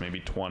bit less, maybe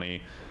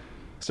 20.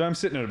 So I'm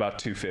sitting at about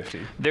 250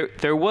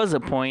 There was a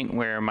point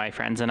where my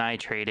friends and I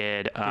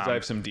traded. because I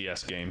have some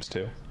DS games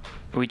too.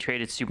 We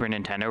traded Super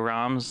Nintendo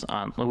ROMs.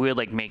 We would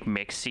like make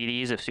mixed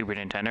CDs of Super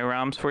Nintendo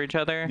ROMs for each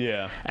other.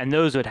 Yeah. And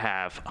those would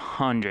have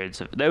hundreds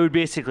of. That would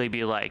basically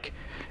be like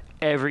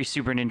every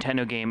Super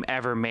Nintendo game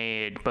ever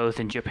made,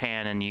 both in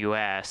Japan and the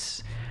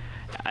U.S.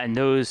 And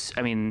those,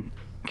 I mean,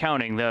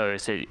 counting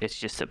those, it's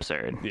just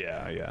absurd.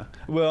 Yeah.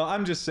 Well,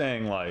 I'm just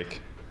saying,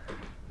 like,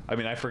 I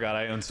mean, I forgot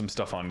I own some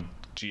stuff on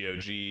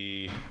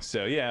GOG.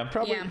 So yeah,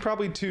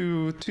 probably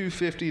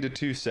 250 to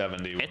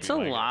 270. Would It's be a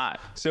my guess. lot.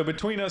 So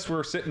between us,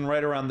 we're sitting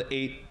right around the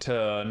 800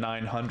 to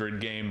 900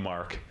 game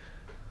mark.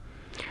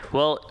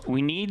 Well,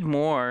 we need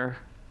more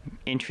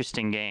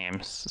interesting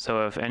games.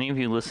 So if any of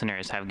you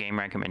listeners have game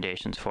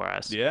recommendations for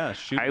us, Yeah,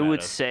 shoot. I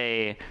would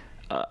say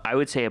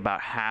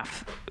about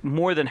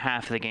more than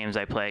half of the games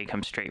I play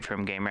come straight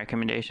from game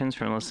recommendations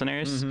from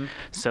listeners. Mm-hmm.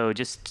 So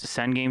just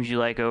send games you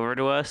like over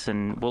to us,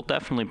 and we'll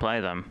definitely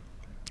play them.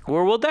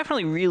 Or we'll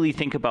definitely really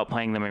think about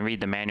playing them and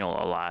read the manual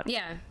a lot.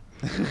 Yeah.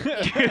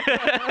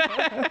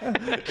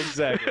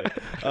 Exactly.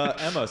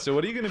 Emma, so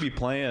what are you going to be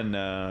playing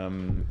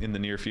in the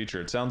near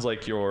future? It sounds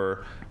like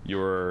your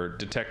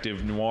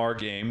detective noir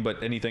game,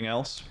 but anything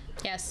else?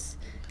 Yes.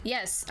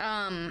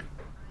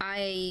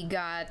 I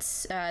got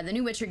the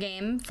new Witcher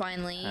game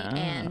finally,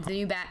 and the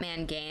new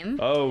Batman game.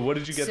 Oh, what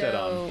did you get that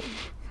on?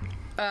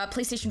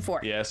 PlayStation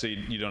 4. Yeah, so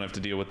you don't have to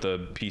deal with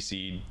the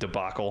PC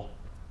debacle.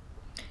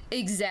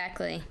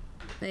 Exactly.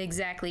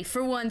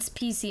 For once,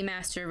 PC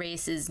Master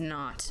Race is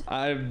not.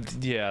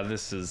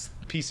 This is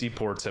PC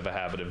ports have a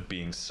habit of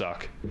being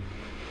suck.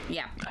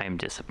 Yeah. I am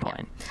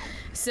disappointed.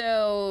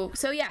 So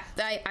yeah,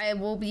 I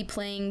will be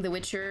playing The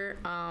Witcher.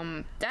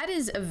 That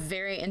is a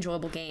very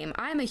enjoyable game.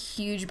 I'm a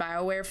huge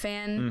BioWare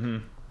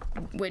fan,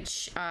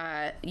 which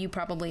you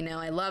probably know.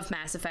 I love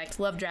Mass Effect,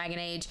 love Dragon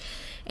Age,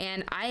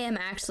 and I am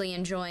actually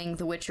enjoying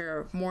The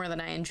Witcher more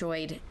than I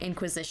enjoyed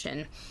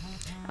Inquisition.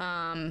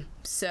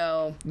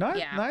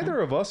 Neither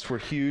of us were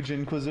huge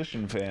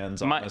Inquisition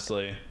fans,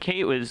 honestly.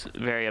 Kate was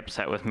very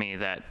upset with me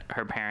that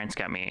her parents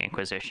got me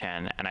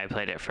Inquisition, and I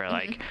played it for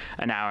like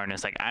an hour, and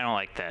it's like, I don't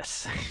like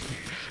this.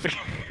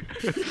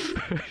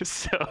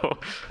 So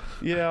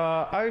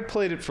Yeah, I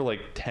played it for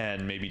like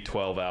 10, maybe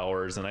 12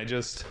 hours, and I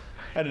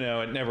don't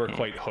know, it never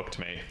quite hooked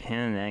me. I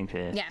don't like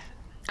this. Yeah,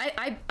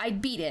 I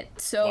beat it,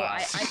 so Wow.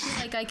 I feel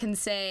like I can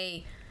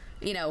say,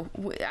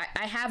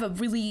 I have a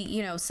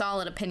really,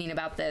 solid opinion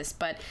about this,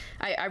 but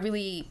I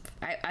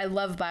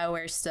love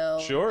BioWare still.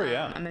 Sure,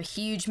 yeah. I'm a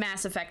huge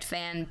Mass Effect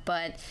fan,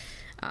 but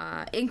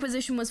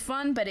Inquisition was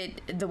fun, but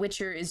The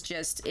Witcher is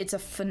it's a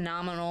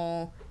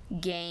phenomenal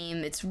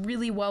game. It's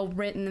really well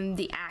written.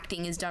 The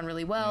acting is done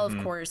really well.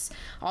 Of course,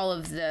 all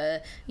of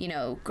the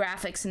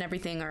graphics and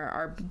everything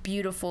are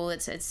beautiful.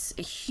 It's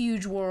a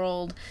huge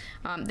world.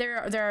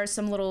 There are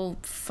some little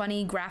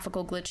funny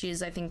graphical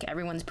glitches I think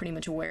everyone's pretty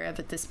much aware of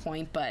at this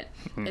point, but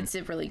it's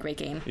a really great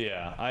game.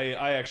 Yeah,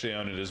 I actually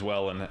own it as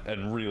well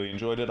and really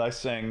enjoyed it. I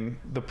sang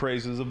the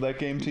praises of that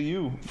game to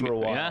you for a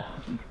while.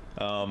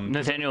 Yeah.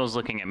 Nathaniel was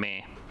looking at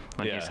me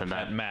when you said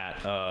that.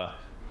 Matt.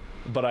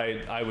 But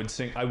I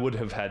would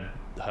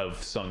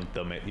have sung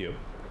them at you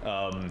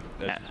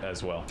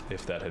as well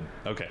if that had.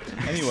 Okay.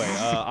 Anyway,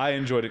 I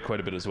enjoyed it quite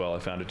a bit as well. I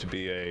found it to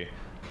be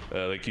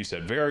like you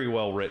said, very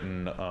well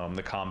written.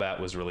 The combat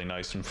was really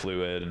nice and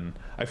fluid, and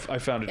I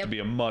found it to be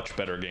a much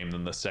better game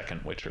than the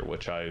second Witcher,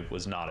 which I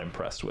was not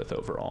impressed with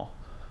overall.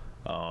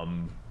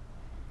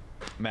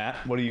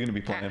 Matt, what are you going to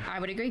be playing? I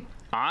would agree.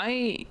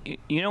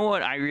 You know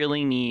what I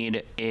really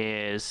need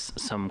is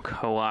some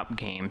co-op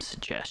game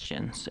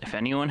suggestions. If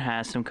anyone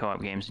has some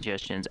co-op game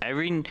suggestions,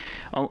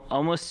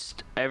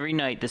 almost every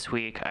night this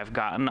week I've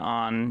gotten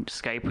on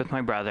Skype with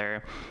my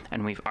brother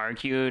and we've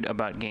argued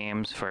about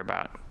games for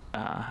about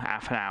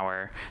half an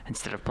hour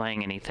instead of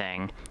playing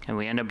anything, and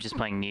we end up just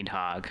playing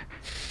Needhog.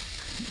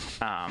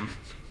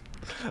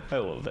 I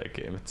love that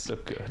game. It's so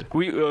good.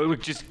 We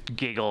just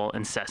giggle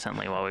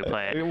incessantly while we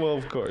play it. Well,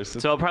 of course.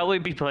 So I'll probably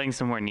be playing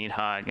some more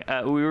Needhog.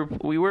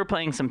 We were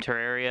playing some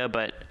Terraria,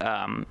 but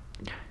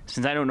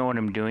since I don't know what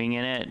I'm doing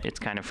in it, it's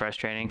kind of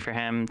frustrating for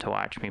him to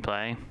watch me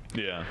play.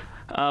 Yeah.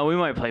 We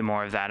might play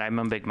more of that. I'm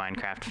a big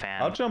Minecraft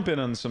fan. I'll jump in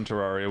on some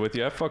Terraria with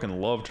you. I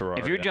fucking love Terraria.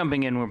 If you're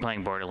jumping in, we're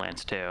playing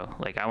Borderlands 2.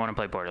 Like, I want to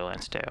play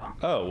Borderlands 2.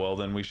 Oh, well,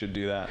 then we should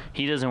do that.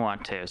 He doesn't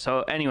want to.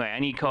 So, anyway, I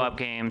need co-op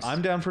games.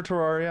 I'm down for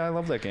Terraria. I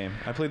love that game.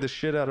 I played the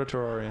shit out of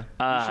Terraria.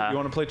 You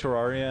want to play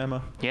Terraria,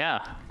 Emma?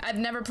 Yeah. I've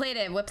never played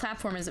it. What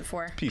platform is it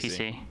for?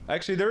 PC.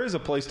 Actually, there is a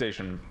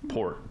PlayStation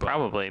port. But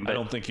Probably, but I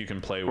don't think you can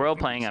play with we're all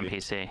playing PC. on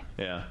PC.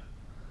 Yeah.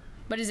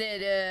 But is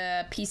it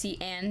PC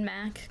and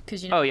Mac?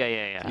 Because Oh, yeah.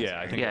 Yeah,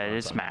 I think Yeah, it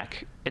it's runs on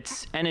Mac.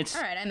 It's all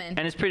right, I'm in.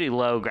 And it's pretty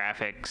low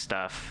graphic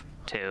stuff,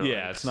 too.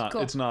 Yeah, it's not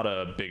cool. It's not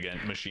a big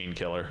machine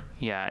killer.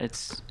 Yeah,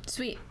 it's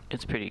Sweet.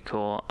 pretty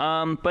cool.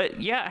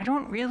 But yeah, I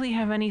don't really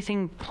have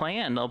anything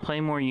planned. I'll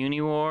play more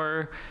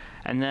Uniwar,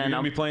 and then You're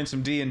I'll gonna be playing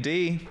some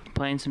D&D.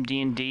 playing some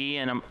D&D,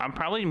 and I'm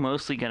probably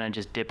mostly gonna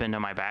just dip into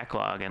my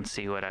backlog and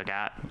see what I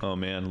got. Oh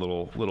man,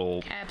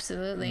 little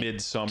Absolutely.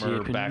 midsummer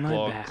Dip into my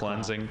backlog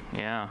cleansing.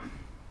 Yeah.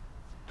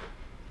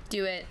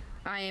 Do it.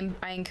 I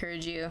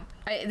encourage you.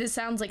 This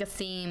sounds like a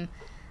theme.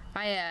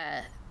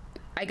 I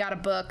got a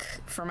book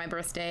for my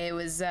birthday. It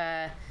was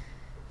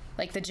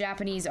like the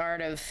Japanese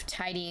art of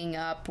tidying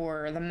up,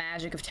 or the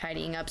magic of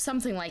tidying up,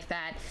 something like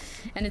that.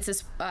 And it's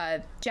this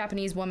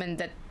Japanese woman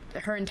that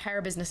her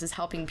entire business is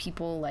helping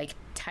people like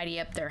tidy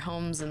up their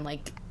homes and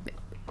like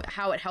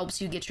how it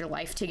helps you get your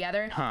life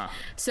together. Huh.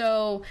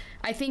 So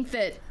I think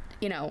that,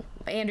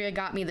 Andrea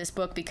got me this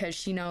book because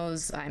she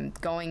knows I'm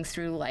going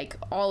through like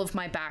all of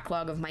my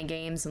backlog of my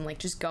games and like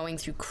just going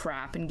through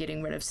crap and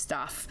getting rid of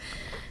stuff.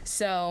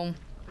 So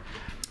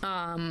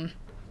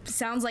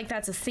sounds like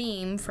that's a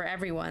theme for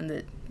everyone,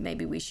 that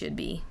maybe we should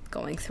be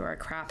going through our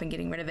crap and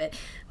getting rid of it.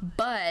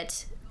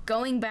 But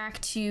going back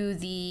to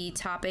the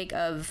topic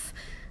of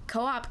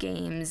co-op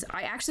games,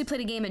 I actually played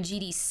a game at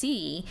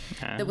GDC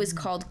that was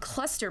called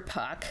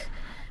Clusterpuck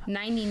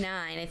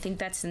 99. I think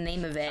that's the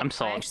name of it. I'm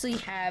sold. I actually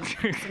have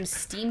some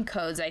Steam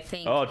codes, I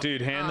think. Oh,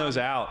 dude, hand those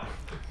out.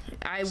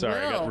 I Sorry,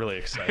 will. I got really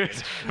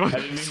excited. I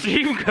didn't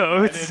Steam I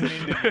codes.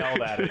 didn't mean to yell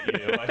that at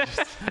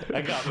you.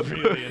 I got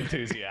really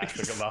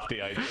enthusiastic about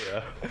the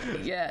idea.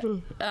 Yeah.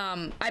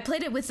 I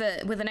played it with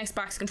an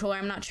Xbox controller.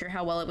 I'm not sure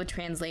how well it would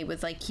translate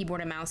with like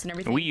keyboard and mouse and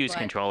everything. We use but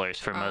controllers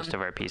for most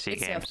of our PC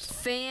it's games. a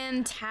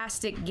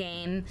fantastic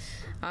game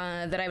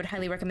that I would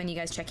highly recommend you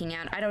guys checking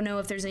out. I don't know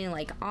if there's any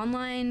like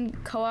online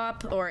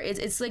co-op, or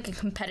it's like a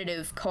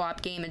competitive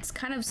co-op game. It's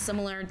kind of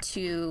similar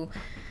to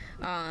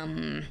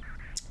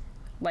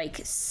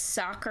like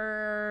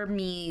soccer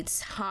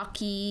meets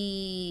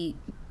hockey.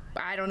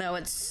 I don't know.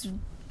 It's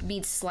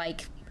meets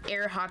like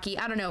air hockey.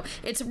 I don't know.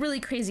 It's a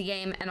really crazy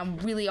game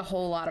and really a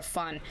whole lot of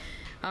fun.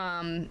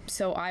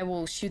 So I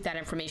will shoot that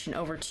information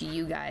over to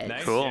you guys.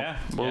 Nice. Cool. Yeah,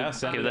 We'll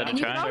send give it that out. a And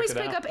you try. can always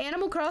Check it pick out. up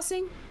Animal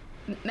Crossing.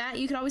 Matt,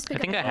 you can always pick I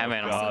think up I have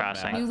Animal God,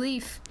 Crossing. New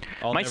Leaf.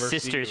 I'll My never see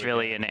sister's you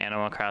really again. into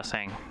Animal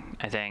Crossing,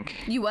 I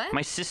think. You what?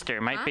 My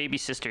sister, my Huh? baby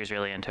sister's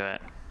really into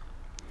it.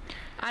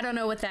 I don't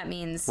know what that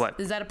means. What?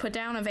 Is that a put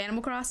down of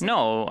Animal Crossing?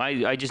 No,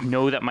 I just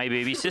know that my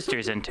baby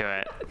sister's into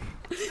it.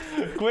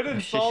 Quit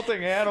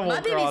insulting Animal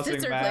My baby Crossing,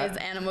 sister Matt. plays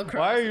Animal Crossing.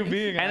 Why are you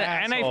being an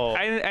And asshole?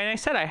 I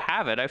said I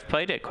have it. I've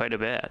played it quite a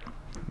bit.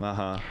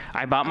 Uh-huh.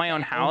 I bought my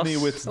own house. Only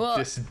with Well-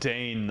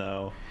 disdain,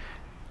 though.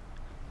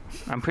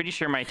 I'm pretty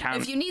sure my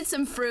town. If you need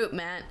some fruit,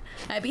 Matt,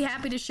 I'd be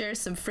happy to share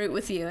some fruit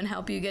with you and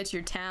help you get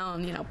your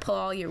town, pull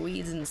all your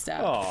weeds and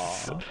stuff.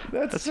 Aw,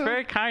 that's so,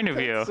 very kind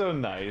of you. That's so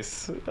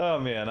nice. Oh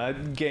man,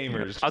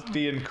 gamers just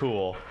being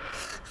cool.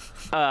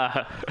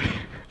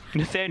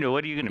 Nathaniel,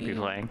 what are you gonna be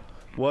playing?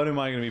 What am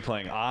I going to be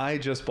playing? I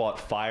just bought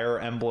Fire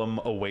Emblem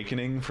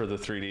Awakening for the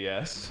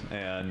 3DS,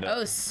 and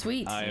Oh,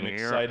 sweet. I am Yeah.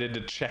 excited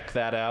to check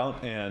that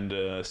out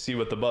and see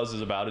what the buzz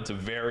is about. It's a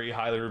very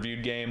highly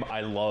reviewed game.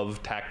 I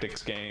love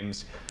tactics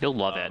games. You'll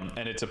love it.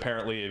 And it's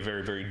apparently a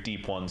very, very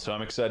deep one, so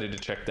I'm excited to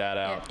check that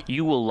out.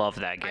 You will love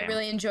that game. I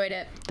really enjoyed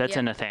it. That's Yeah.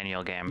 a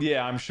Nathaniel game.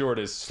 Yeah, I'm sure it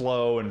is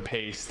slow and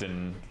paced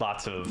and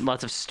lots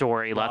of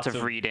Story, lots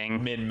of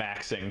reading.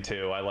 min-maxing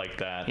too. I like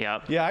that.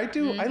 Yep. Yeah, I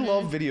do. I Mm-hmm.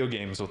 love video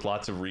games with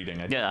lots of reading.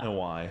 I Yeah. don't know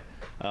why.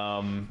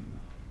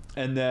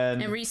 And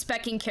then And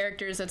respecking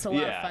characters, that's a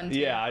lot of fun too.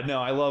 yeah, I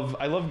know. I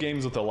love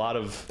games with a lot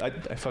of. I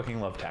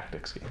fucking love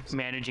tactics games.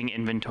 Managing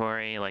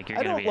inventory, like you're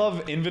I gonna don't be.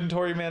 love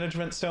inventory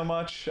management so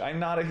much. I'm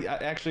not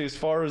actually, as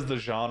far as the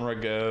genre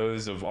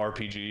goes of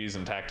RPGs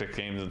and tactic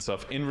games and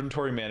stuff.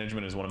 Inventory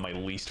management is one of my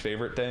least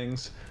favorite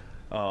things.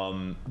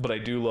 But I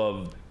do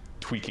love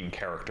tweaking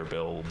character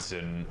builds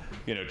and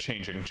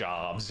changing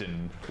jobs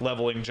and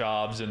leveling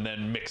jobs and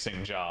then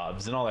mixing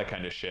jobs and all that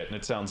kind of shit. And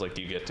it sounds like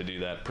you get to do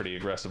that pretty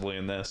aggressively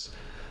in this.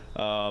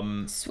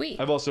 Sweet.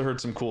 I've also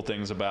heard some cool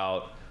things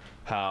about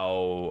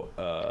how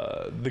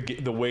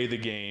the way the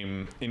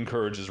game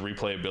encourages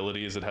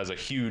replayability is it has a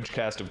huge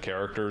cast of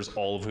characters,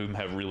 all of whom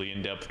have really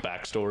in-depth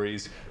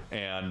backstories,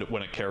 and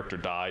when a character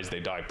dies, they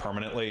die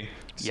permanently.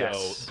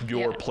 Yes. So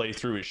your Yeah.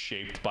 playthrough is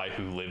shaped by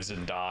who lives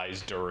and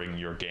dies during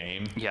your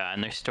game. Yeah,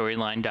 and their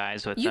storyline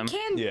dies with You them.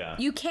 can Yeah.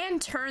 you can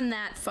turn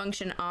that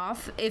function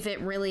off if it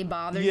really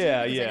bothers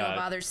Yeah, you. Because I know yeah. it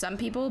bothers some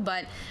people,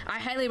 but I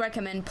highly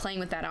recommend playing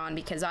with that on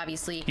because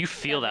obviously You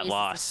feel that raises the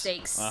loss.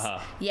 Stakes. Uh-huh.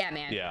 Yeah,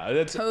 man. Yeah,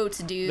 that's Totes,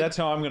 dude. That's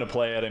how I'm gonna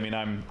play it. I mean,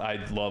 I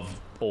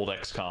love old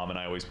XCOM, and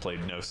I always played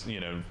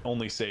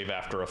only save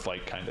after a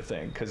fight kind of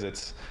thing because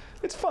it's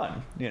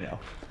fun.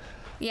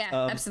 yeah,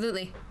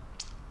 absolutely.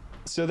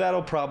 So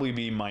that'll probably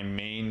be my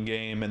main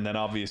game, and then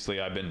obviously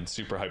I've been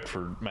super hyped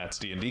for Matt's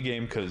D&D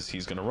game because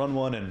he's going to run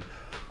one, and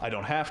I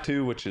don't have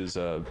to, which is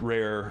a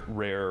rare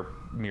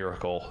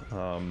miracle.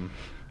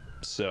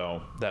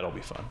 So that'll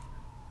be fun.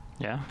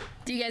 Yeah.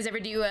 Do you guys ever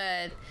do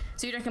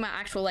so you're talking about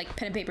actual like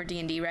pen and paper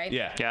D&D, right?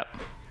 Yeah. Yep.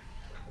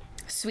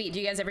 Sweet.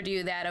 Do you guys ever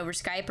do that over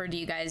Skype, or do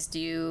you guys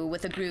do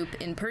with a group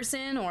in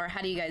person, or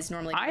how do you guys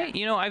normally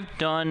do that?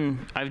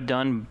 I've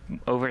done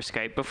over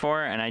Skype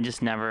before, and I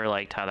just never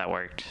liked how that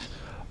worked.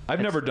 I've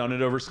never done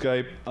it over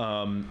Skype.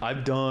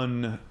 I've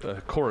done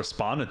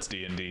correspondence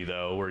D&D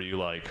though, where you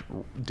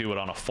do it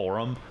on a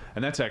forum,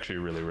 and that's actually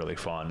really, really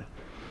fun.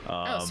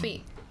 Oh,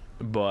 sweet.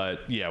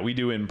 But yeah, we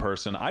do in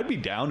person. I'd be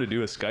down to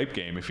do a Skype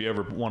game if you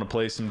ever want to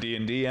play some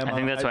D&D. Emma. I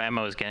think that's what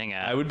Emma was getting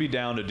at. I would be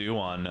down to do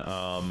one.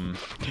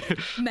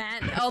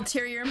 Matt,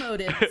 ulterior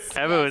motives.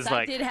 Emma was I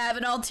like, did have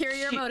an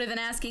ulterior motive in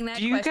asking that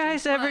do you question.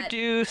 guys ever but-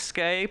 do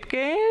Skype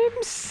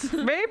games?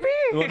 Maybe.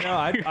 Well, no,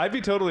 I'd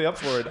be totally up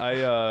for it.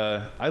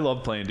 I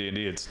love playing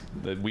D&D.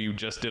 We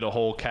just did a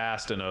whole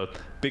cast, and a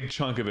big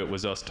chunk of it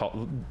was us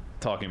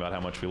talking about how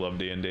much we love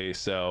D&D.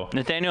 So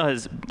Nathaniel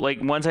has,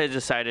 once I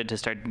decided to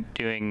start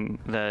doing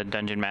the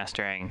dungeon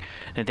mastering,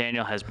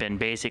 Nathaniel has been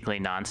basically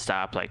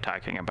nonstop,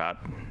 talking about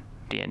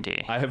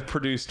D&D. I have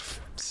produced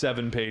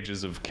 7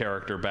 pages of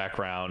character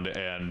background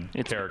and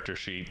character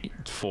sheet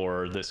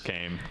for this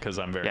game because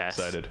I'm very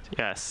excited.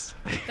 Yes.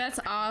 That's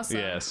awesome.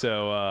 Yeah,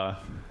 so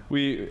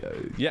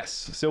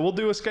so we'll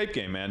do a Skype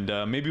game,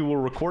 and maybe we'll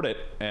record it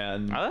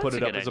and that's put a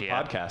it up good as idea.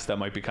 a podcast. That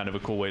might be kind of a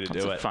cool way to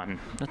do it.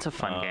 That's a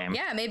fun game.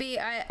 Yeah, maybe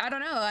I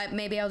don't know.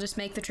 Maybe I'll just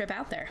make the trip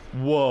out there.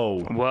 Whoa.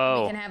 We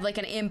Whoa. can have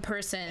an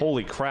in-person.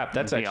 Holy crap,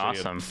 that's That'd be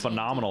actually awesome. a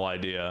phenomenal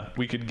idea.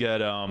 We could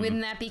get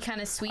Wouldn't that be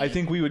kind of sweet? I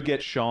think we would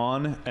get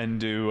Sean and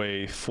do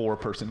a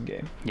 4-person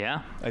game.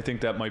 Yeah. I think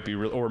that might be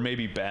real, or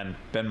maybe Ben.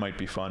 Ben might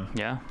be fun.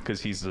 Yeah.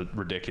 Because he's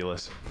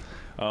ridiculous.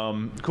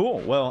 Cool.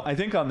 Well, I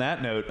think on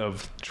that note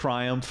of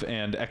triumph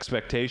and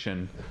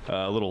expectation,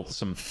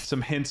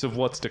 some hints of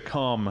what's to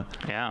come.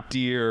 Yeah.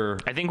 Dear.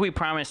 I think we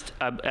promised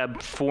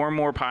 4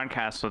 more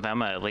podcasts with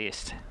Emma at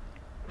least.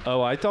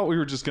 Oh, I thought we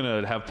were just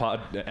gonna have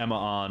Emma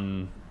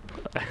on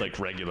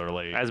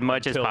regularly As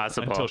much as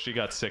possible. until she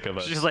got sick of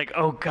us. She's like,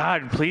 oh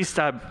God, please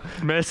stop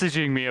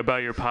messaging me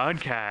about your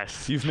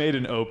podcast. You've made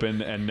an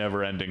open and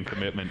never-ending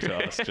commitment to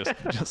us,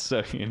 just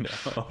so you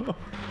know.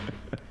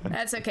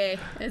 That's okay.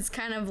 It's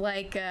kind of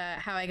like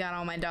how I got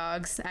all my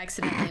dogs. I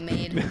accidentally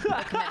made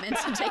a commitment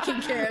to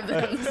taking care of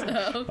them.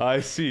 So I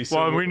see. So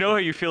Well, we know how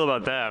you feel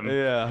about them.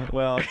 Yeah.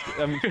 Well,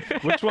 I mean,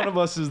 which one of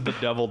us is the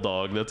devil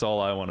dog? That's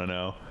all I want to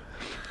know.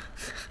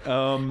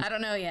 I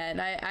don't know yet.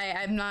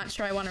 I'm not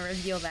sure I want to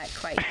reveal that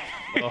quite yet.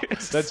 Well,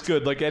 that's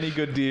good. Like any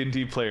good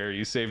D&D player,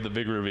 you save the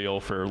big reveal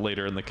for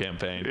later in the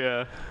campaign.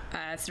 Yeah.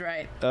 That's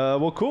right.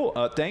 Well,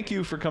 cool. Thank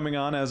you for coming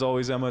on. As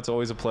always, Emma, it's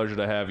always a pleasure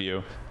to have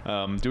you.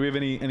 Do we have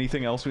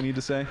anything else we need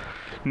to say?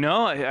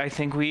 No, I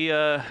think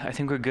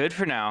we're good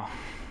for now.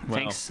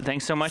 Wow.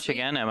 Thanks so much Sweet.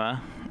 again,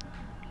 Emma.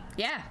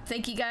 Yeah.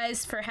 Thank you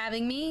guys for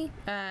having me.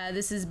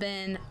 This has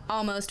been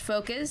Almost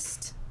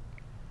Focused.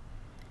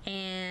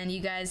 And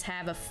you guys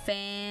have a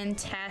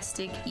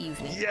fantastic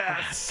evening.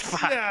 Yes.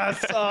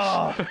 Yes.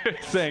 Oh.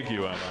 Thank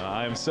you, Emma.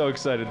 I am so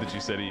excited that you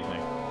said evening.